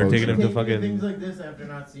go father to taking him to Take me fucking. things like this after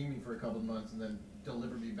not seeing me for a couple months, and then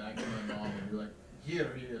deliver me back to my mom and be like,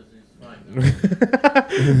 "Here he is, he's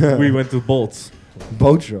fine." We went to Bolts.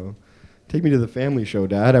 Boat show. Take me to the family show,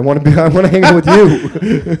 Dad. I want to hang out with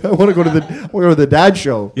you. I want to go to the dad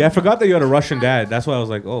show. Yeah, I forgot that you had a Russian dad. That's why I was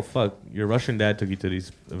like, oh fuck, your Russian dad took you to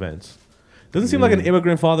these events. Doesn't seem like an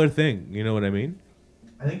immigrant father thing. You know what I mean?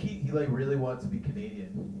 I think he like really wants to be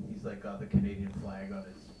Canadian. He's like got the Canadian flag on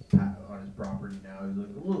his property now. He's like,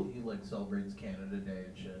 look, he like celebrates Canada Day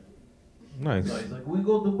and shit. Nice. So he's like, we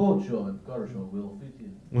go to boat show and car show. We'll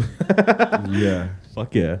fit in. Yeah.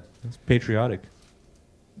 Fuck yeah. It's patriotic.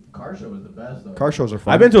 Car show is the best though. Car shows are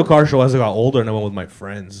fun. I've been to a car show as I got older and I went with my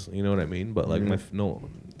friends. You know what I mean? But like no.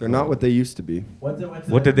 They're not what they used to be. Went to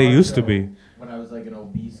What the did they car used to show be? When I was like an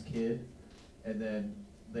obese kid, and then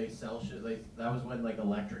they sell shit. Like that was when like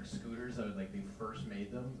electric scooters. That was like they first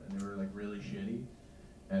made them, and they were like really shitty.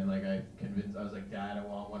 And like I was like, Dad, I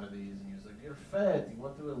want one of these. And he was like, you're fat. You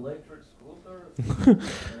want the electric scooter? And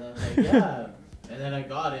I was like, yeah. And then I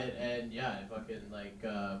got it, and yeah, I fucking like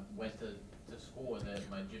went to school, and then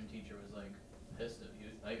my gym teacher was like pissed at me.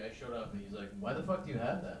 I showed up, and he's like, why the fuck do you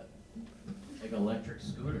have that? Like electric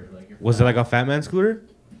scooter, like you're Was fat. it like a fat man scooter?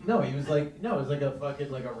 No, he was like, no, it was like a fucking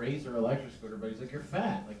like a Razor electric scooter, but he's like, you're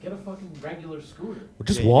fat, like get a fucking regular scooter. Well,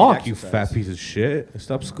 just Yeah, you need walk, you exercise. fat piece of shit.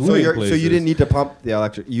 Stop scooting So you places. didn't need to pump the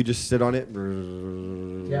electric. You just sit on it.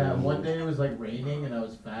 Yeah, one day it was like raining, and I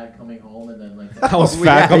was fat coming home, and then like I was Oh,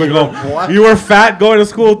 fat yeah, coming you were home. what? You were fat going to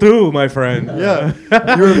school too, my friend. Yeah,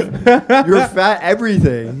 you're fat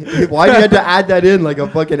everything. Why do you have to add that in like a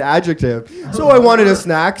fucking adjective? So I wanted a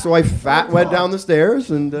snack, so I fat went down the stairs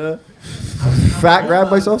and fat grabbed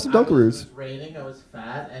myself some It Dunkaroos. was raining, I was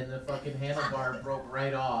fat, and the fucking handlebar broke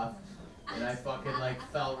right off, and I fucking like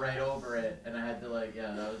fell right over it, and I had to like,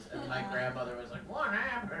 yeah, that was, and my grandmother was like, what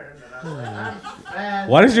happened? And I was like, I'm fat.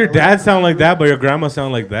 Why does your dad sound like that, but your grandma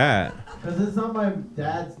sound like that? Because it's not my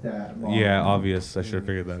dad's dad. Mom. Yeah, obvious. I should have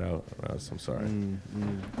figured that out. I'm sorry.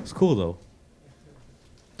 It's cool though.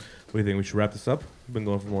 What do you think? We should wrap this up? We've been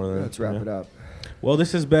going for more than. Let's wrap it up. Well,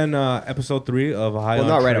 this has been episode 3 of High Well, on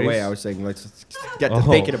not right Trace. away. I was saying let's get to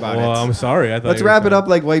thinking about well, it. I'm sorry. I thought Let's you were wrap it saying- up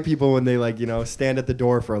like white people when they like stand at the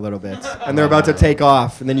door for a little bit and they're about to take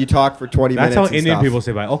off and then you talk for 20 That's minutes. how and Indian stuff. people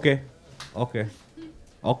say bye. Okay, okay,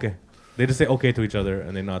 okay. They just say okay to each other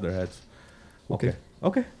and they nod their heads. Okay,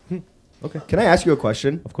 okay, okay. Can I ask you a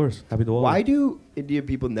question? Of course, happy to. Why do Indian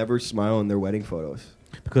people never smile in their wedding photos?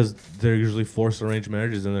 Because they're usually forced arranged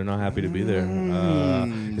marriages and they're not happy to be there.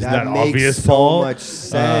 Isn't that that makes obvious, so Paul? much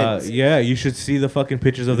sense. Yeah, you should see the fucking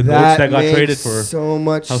pictures of the goats that got makes traded for. so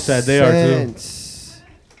much how sad they are, too. sense.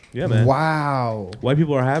 Yeah, man. Wow. White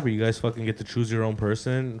people are happy. You guys fucking get to choose your own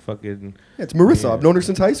person. Fucking Yeah, it's Marissa. Yeah. I've known her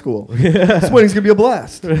since high school. This wedding's gonna be a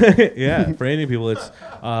blast. yeah. For Indian people, it's.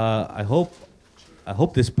 I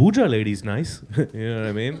hope this puja lady's nice. You know what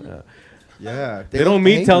I mean? Yeah, They don't look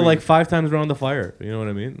meet till angry. like 5 times around the fire. You know what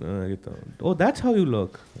I mean? Oh, that's how you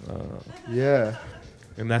look. Yeah.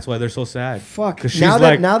 And that's why they're so sad. Fuck. Because she's Now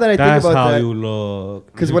like, that I think that's about how that, you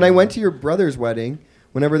look. because when I went to your brother's wedding,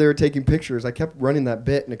 whenever they were taking pictures, I kept running that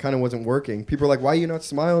bit and it kind of wasn't working. People were like, "Why are you not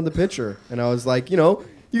smiling in the picture?" And I was like, you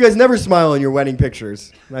guys never smile in your wedding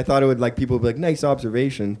pictures. And I thought it would like people would be like, "Nice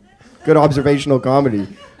observation, good observational comedy."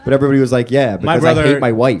 But everybody was like, "Yeah, my because I brother hate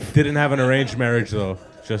my wife." didn't have an arranged marriage though.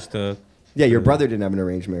 Just Yeah, your brother didn't have an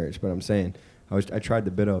arranged marriage, but I'm saying I tried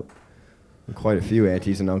the bit out. with quite a few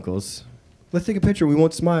aunties and uncles. Let's take a picture. We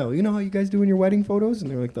won't smile. You know how you guys do in your wedding photos?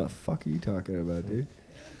 And they're like, the fuck are you talking about, dude?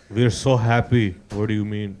 We're so happy. What do you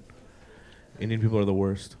mean? Indian people are the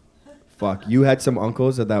worst. Fuck. You had some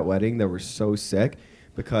uncles at that wedding that were so sick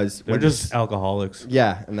because They're when just alcoholics.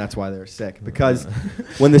 yeah, and that's why they were sick. Because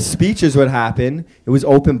when the speeches would happen, it was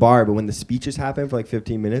open bar, but when the speeches happened for like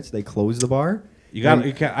 15 minutes, they closed the bar. You got. And-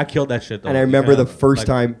 You can't, I killed that shit though. And I You remember the can't, first like,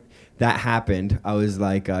 time that happened, I was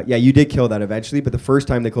like, yeah, you did kill that eventually. But the first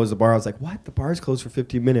time they closed the bar, I was like, what? The bar's closed for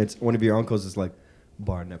 15 minutes. One of your uncles is like,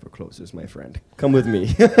 bar never closes, my friend. Come with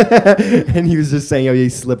me. And he was just saying how he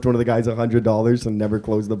slipped one of the guys $100 and never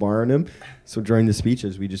closed the bar on him. So during the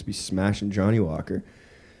speeches, we'd just be smashing Johnny Walker.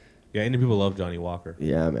 Yeah, Indian people love Johnny Walker.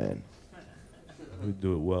 Yeah, man. We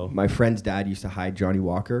do it well. My friend's dad used to hide Johnny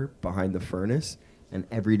Walker behind the furnace. And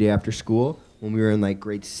every day after school, when we were in like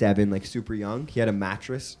grade 7, like super young, he had a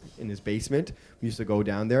mattress in his basement. We used to go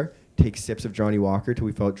down there, take sips of Johnny Walker till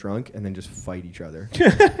we felt drunk, and then just fight each other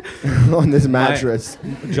on this mattress.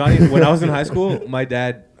 Johnny, when I was in high school, my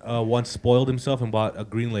dad once spoiled himself and bought a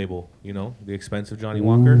Green Label, you know, the expensive Johnny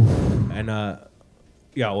Walker. And,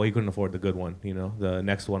 yeah, well, he couldn't afford the good one, you know, the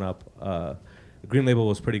next one up. The Green Label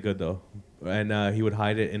was pretty good, though. And he would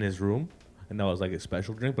hide it in his room. And that was like a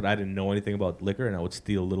special drink, but I didn't know anything about liquor, and I would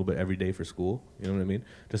steal a little bit every day for school. You know what I mean?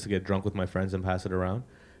 Just to get drunk with my friends and pass it around.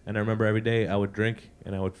 And I remember every day I would drink,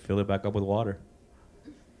 and I would fill it back up with water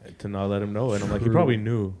to not let him know. And I'm like, he probably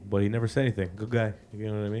knew, but he never said anything. Good guy. You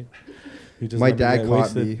know what I mean? He just My let me dad get caught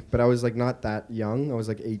wasted. me, but I was like not that young. I was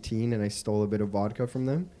like 18, and I stole a bit of vodka from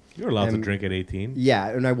them. You were allowed to And- drink at 18. Yeah,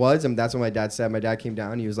 and I was, and that's what my dad said. My dad came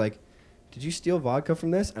down, and he was like, "Did you steal vodka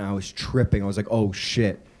from this?" And I was tripping. I was like, "Oh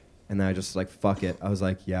shit." And then I just like, fuck it. I was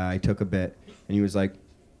like, yeah, I took a bit. And he was like,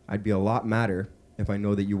 I'd be a lot madder if I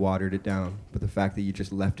know that you watered it down. But the fact that you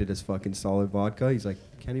just left it as fucking solid vodka, he's like,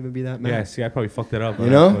 can't even be that mad. Yeah, see, I probably fucked it up. You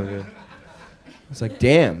know? It's like,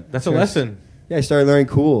 damn. That's a lesson. Yeah, I started learning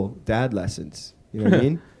cool dad lessons. You know what I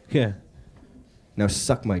mean? Yeah. Now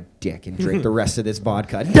suck my dick and drink the rest of this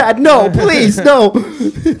vodka. Dad, no, please, no.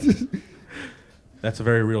 That's a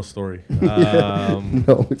very real story.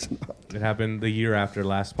 No, it's not. It happened the year after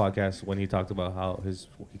last podcast when he talked about how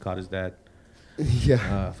he caught his dad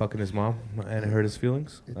Yeah. fucking his mom, and it hurt his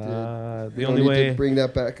feelings. It did. The We only need way to bring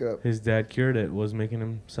that back up. his dad cured it was making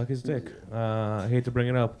him suck his dick. I hate to bring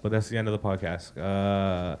it up, but that's the end of the podcast.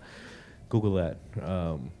 Google that.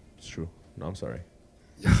 It's true. No, I'm sorry.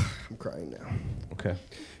 I'm crying now. Okay.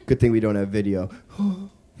 Good thing we don't have video.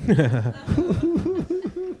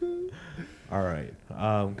 All right.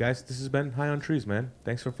 Guys, this has been High on Trees, man.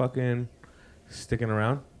 Thanks for fucking sticking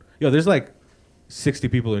around. Yo, there's like 60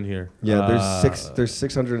 people in here. Yeah, there's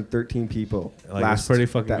 613 people. Like, last it's pretty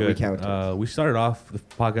fucking that good. we counted. We started off the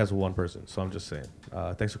podcast with one person, so I'm just saying.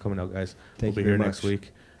 Thanks for coming out, guys. Thank we'll you be here very next much.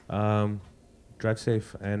 week. Drive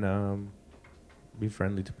safe and be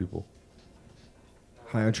friendly to people.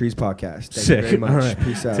 High on Trees podcast. Thank Sick. you very much. All right.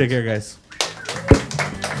 Peace out. Take care, guys.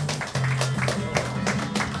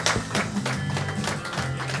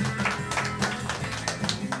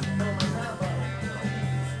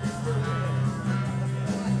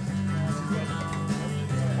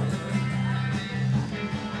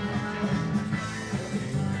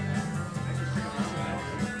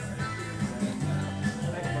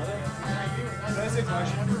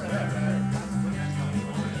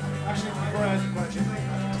 Actually, before I ask a question,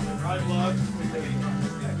 I love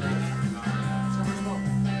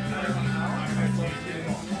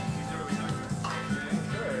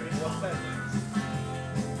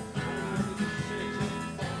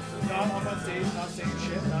Not on that stage, not saying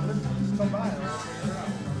shit, nothing. Just come by. I'll figure it out.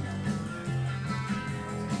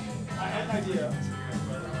 I had an idea.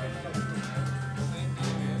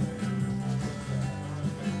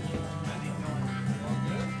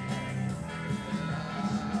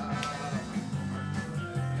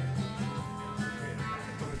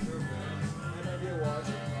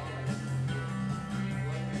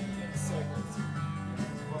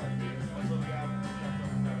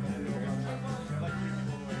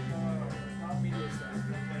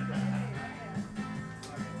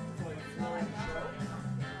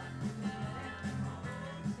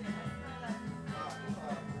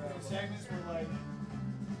 Segments were like